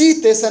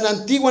existe esa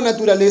antigua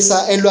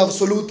naturaleza en lo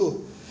absoluto.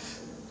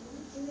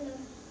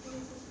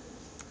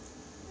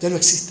 Ya no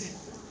existe.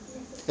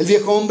 El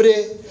viejo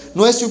hombre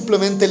no es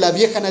simplemente la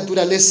vieja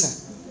naturaleza.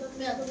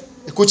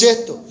 Escuche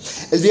esto.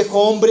 El viejo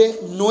hombre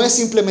no es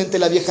simplemente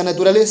la vieja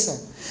naturaleza,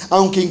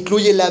 aunque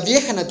incluye la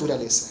vieja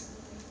naturaleza.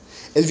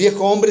 El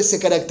viejo hombre se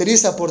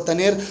caracteriza por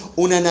tener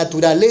una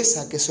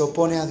naturaleza que se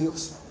opone a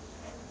Dios.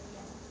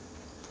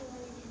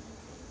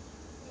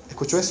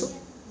 ¿Escuchó eso?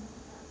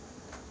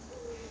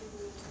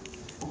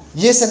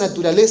 Y esa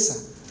naturaleza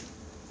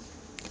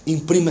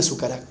imprime su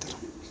carácter,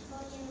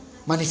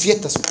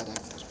 manifiesta su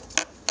carácter.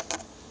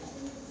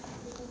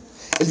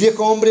 El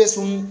viejo hombre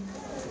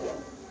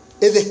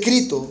es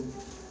descrito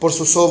por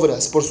sus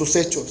obras, por sus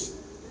hechos.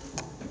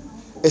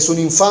 Es un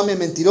infame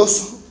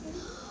mentiroso.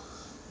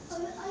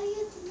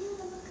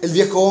 El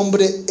viejo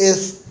hombre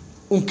es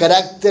un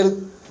carácter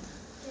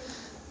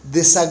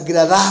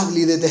desagradable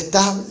y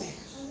detestable.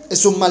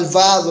 Es un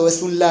malvado,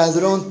 es un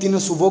ladrón,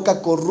 tiene su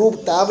boca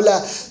corrupta,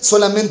 habla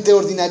solamente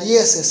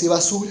ordinarieces y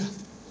basura.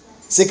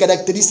 Se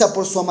caracteriza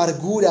por su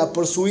amargura,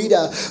 por su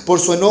ira, por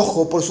su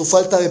enojo, por su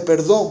falta de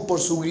perdón, por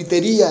su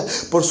gritería,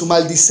 por su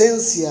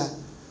maldicencia,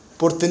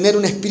 por tener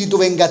un espíritu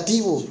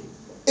vengativo.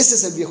 Ese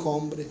es el viejo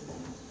hombre.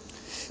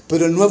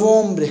 Pero el nuevo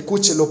hombre,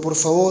 escúchelo por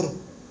favor,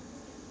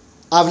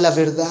 habla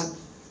verdad.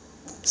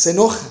 Se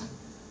enoja,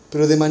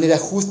 pero de manera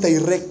justa y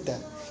recta,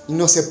 y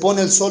no se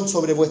pone el sol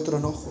sobre vuestro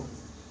enojo.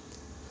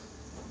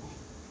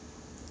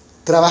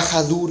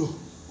 Trabaja duro,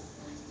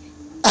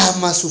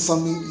 ama a su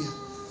familia,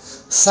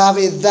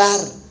 sabe dar,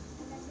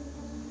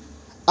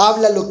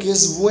 habla lo que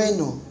es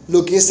bueno,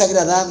 lo que es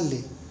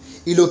agradable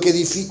y lo que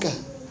edifica.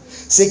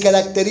 Se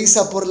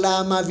caracteriza por la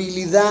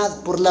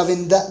amabilidad, por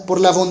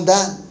la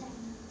bondad,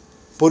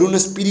 por un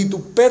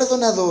espíritu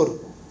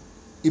perdonador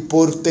y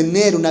por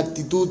tener una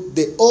actitud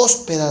de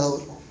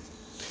hospedador.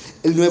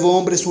 El nuevo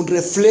hombre es un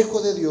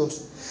reflejo de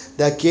Dios,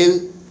 de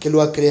aquel que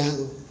lo ha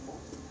creado.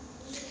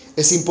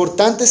 Es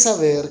importante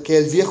saber que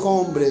el viejo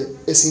hombre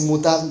es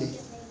inmutable,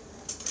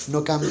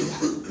 no cambia.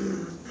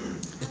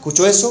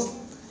 ¿Escuchó eso?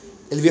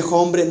 El viejo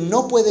hombre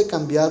no puede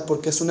cambiar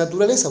porque es su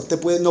naturaleza.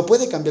 No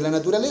puede cambiar la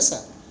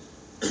naturaleza.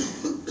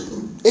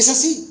 Es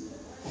así.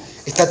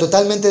 Está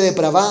totalmente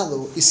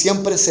depravado y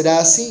siempre será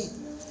así.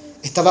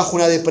 Está bajo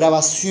una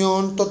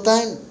depravación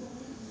total.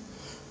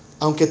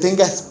 Aunque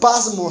tenga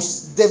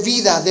espasmos de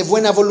vida, de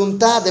buena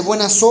voluntad, de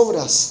buenas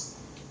obras,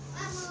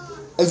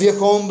 el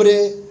viejo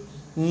hombre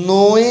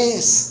no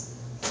es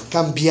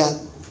cambiado.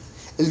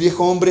 El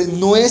viejo hombre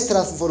no es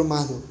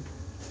transformado.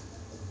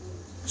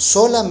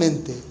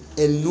 Solamente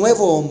el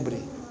nuevo hombre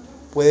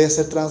puede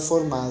ser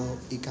transformado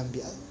y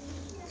cambiado.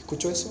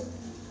 ¿Escuchó eso?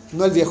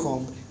 No el viejo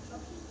hombre.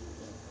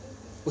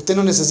 Usted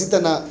no necesita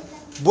una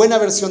buena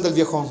versión del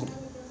viejo hombre.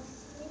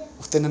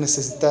 Usted no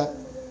necesita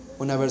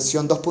una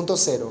versión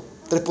 2.0,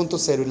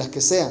 3.0 y las que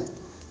sean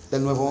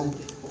del nuevo hombre.